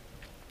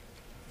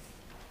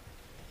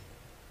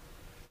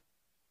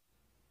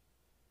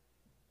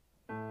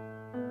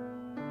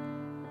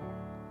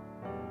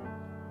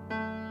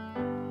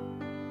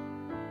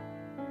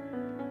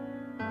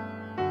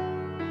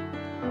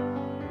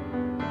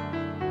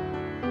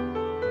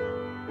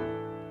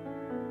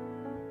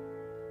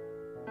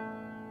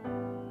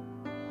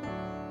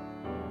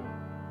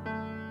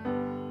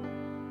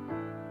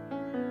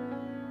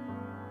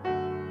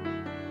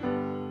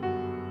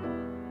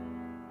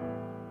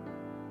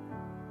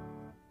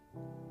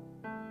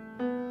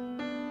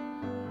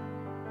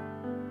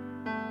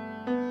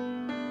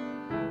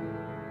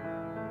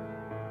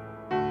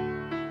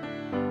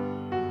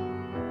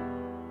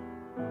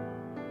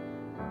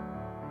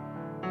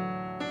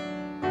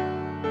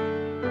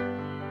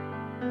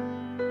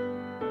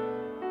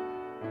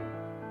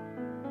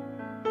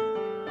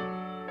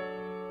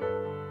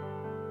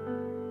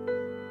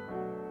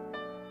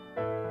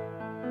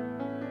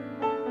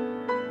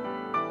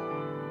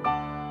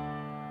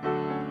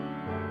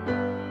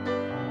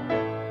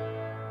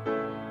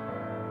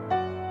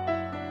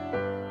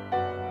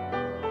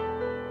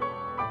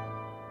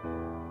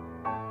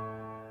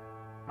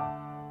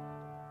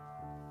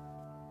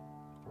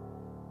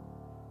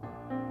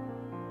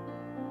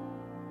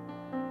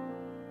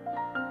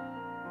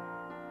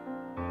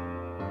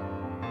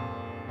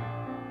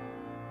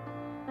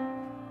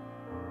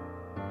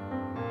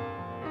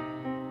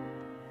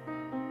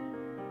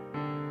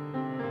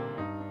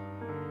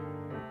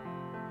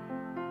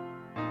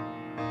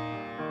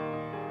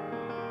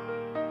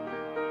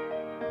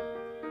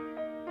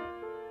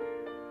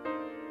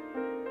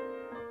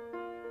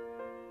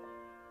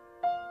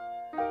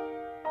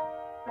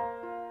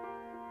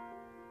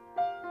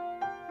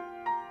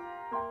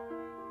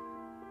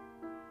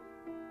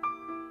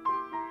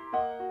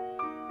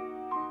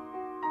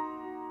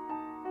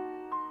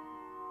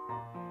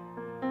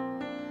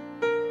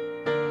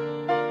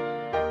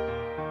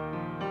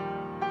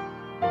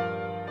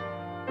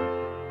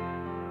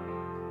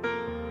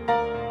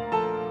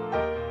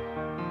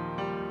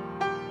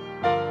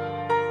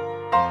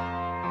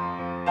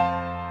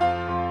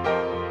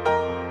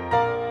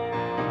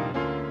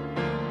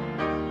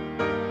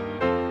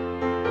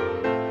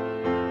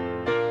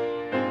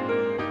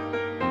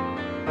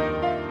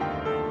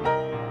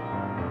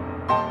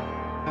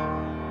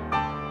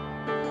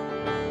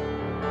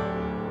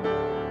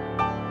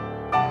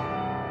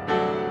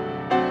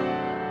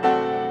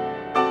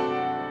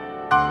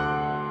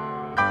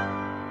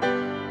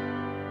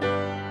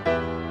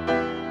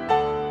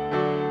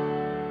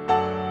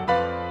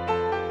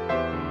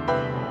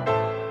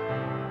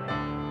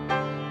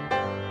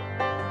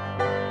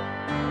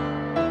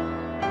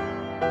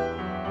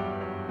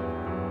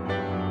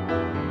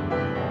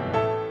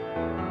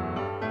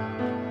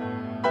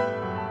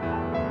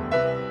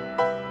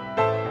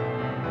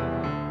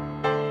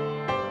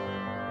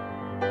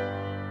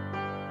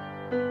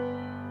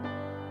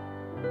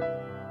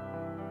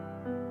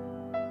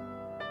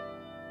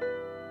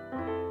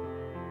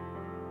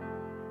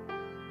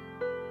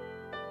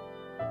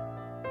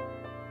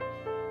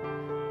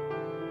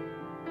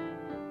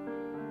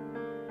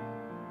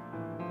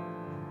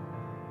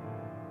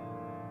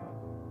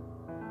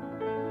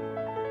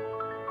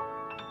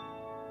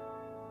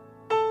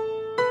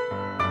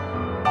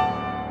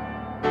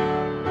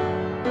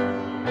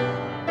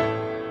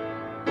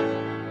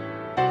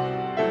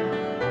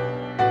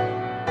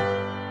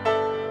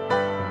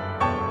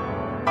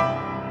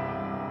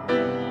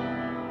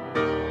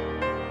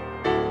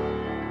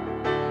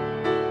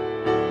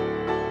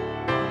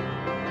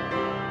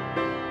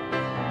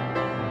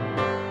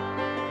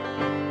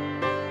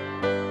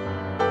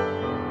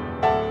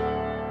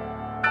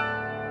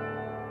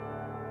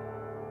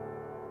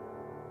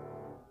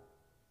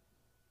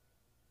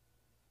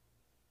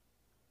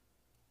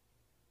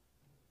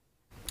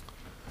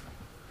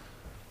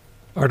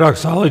 Our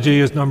doxology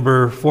is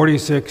number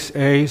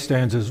 46A,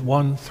 stanzas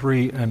 1,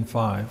 3, and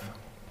 5.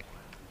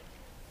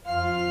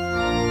 Amen.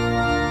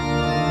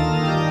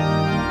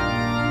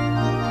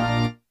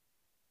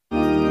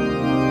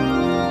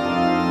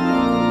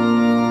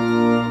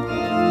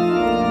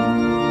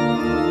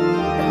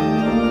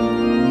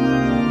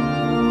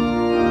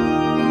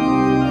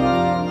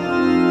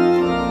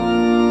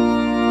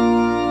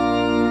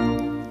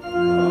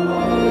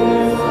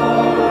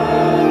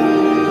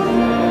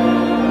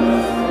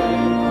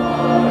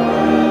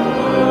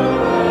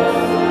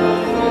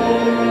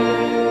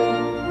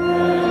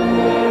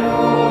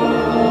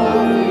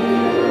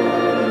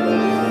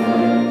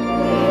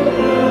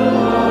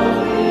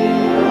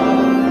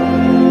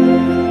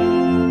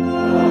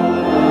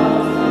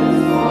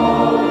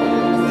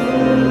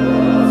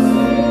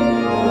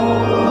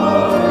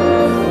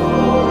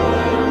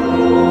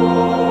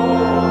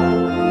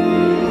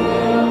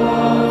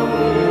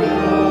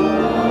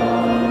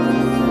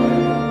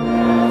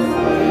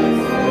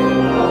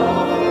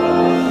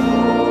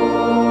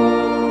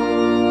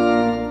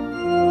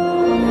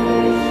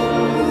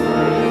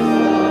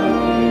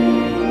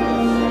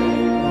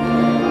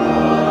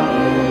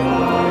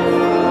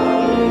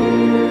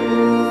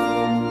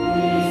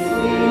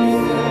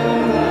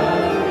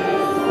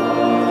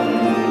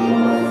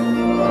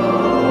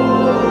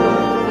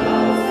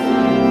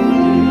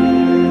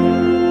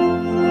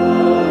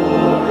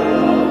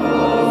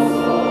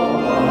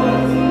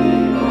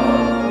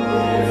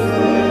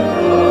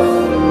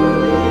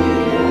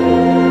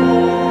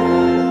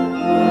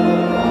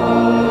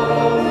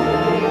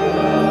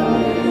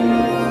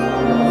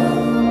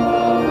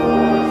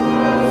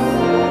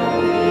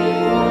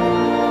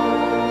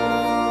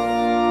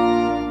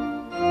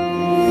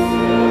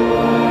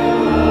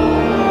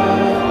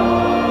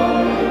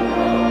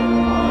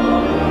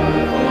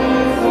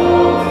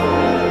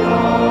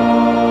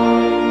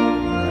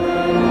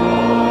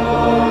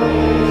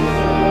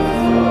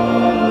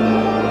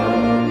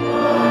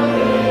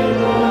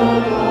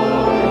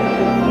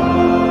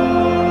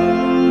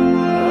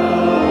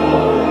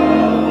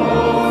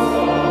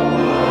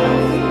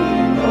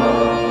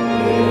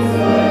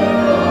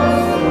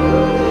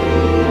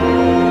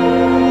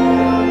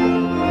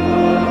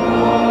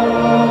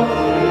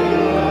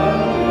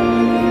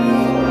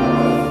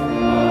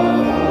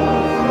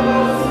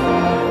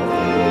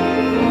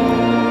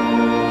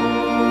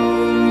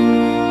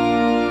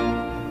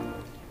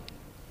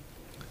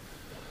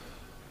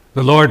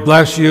 The Lord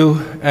bless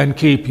you and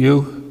keep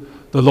you.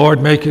 The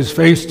Lord make his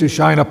face to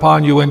shine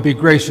upon you and be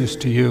gracious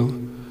to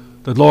you.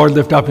 The Lord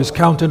lift up his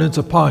countenance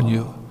upon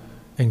you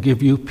and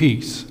give you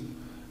peace.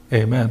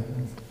 Amen.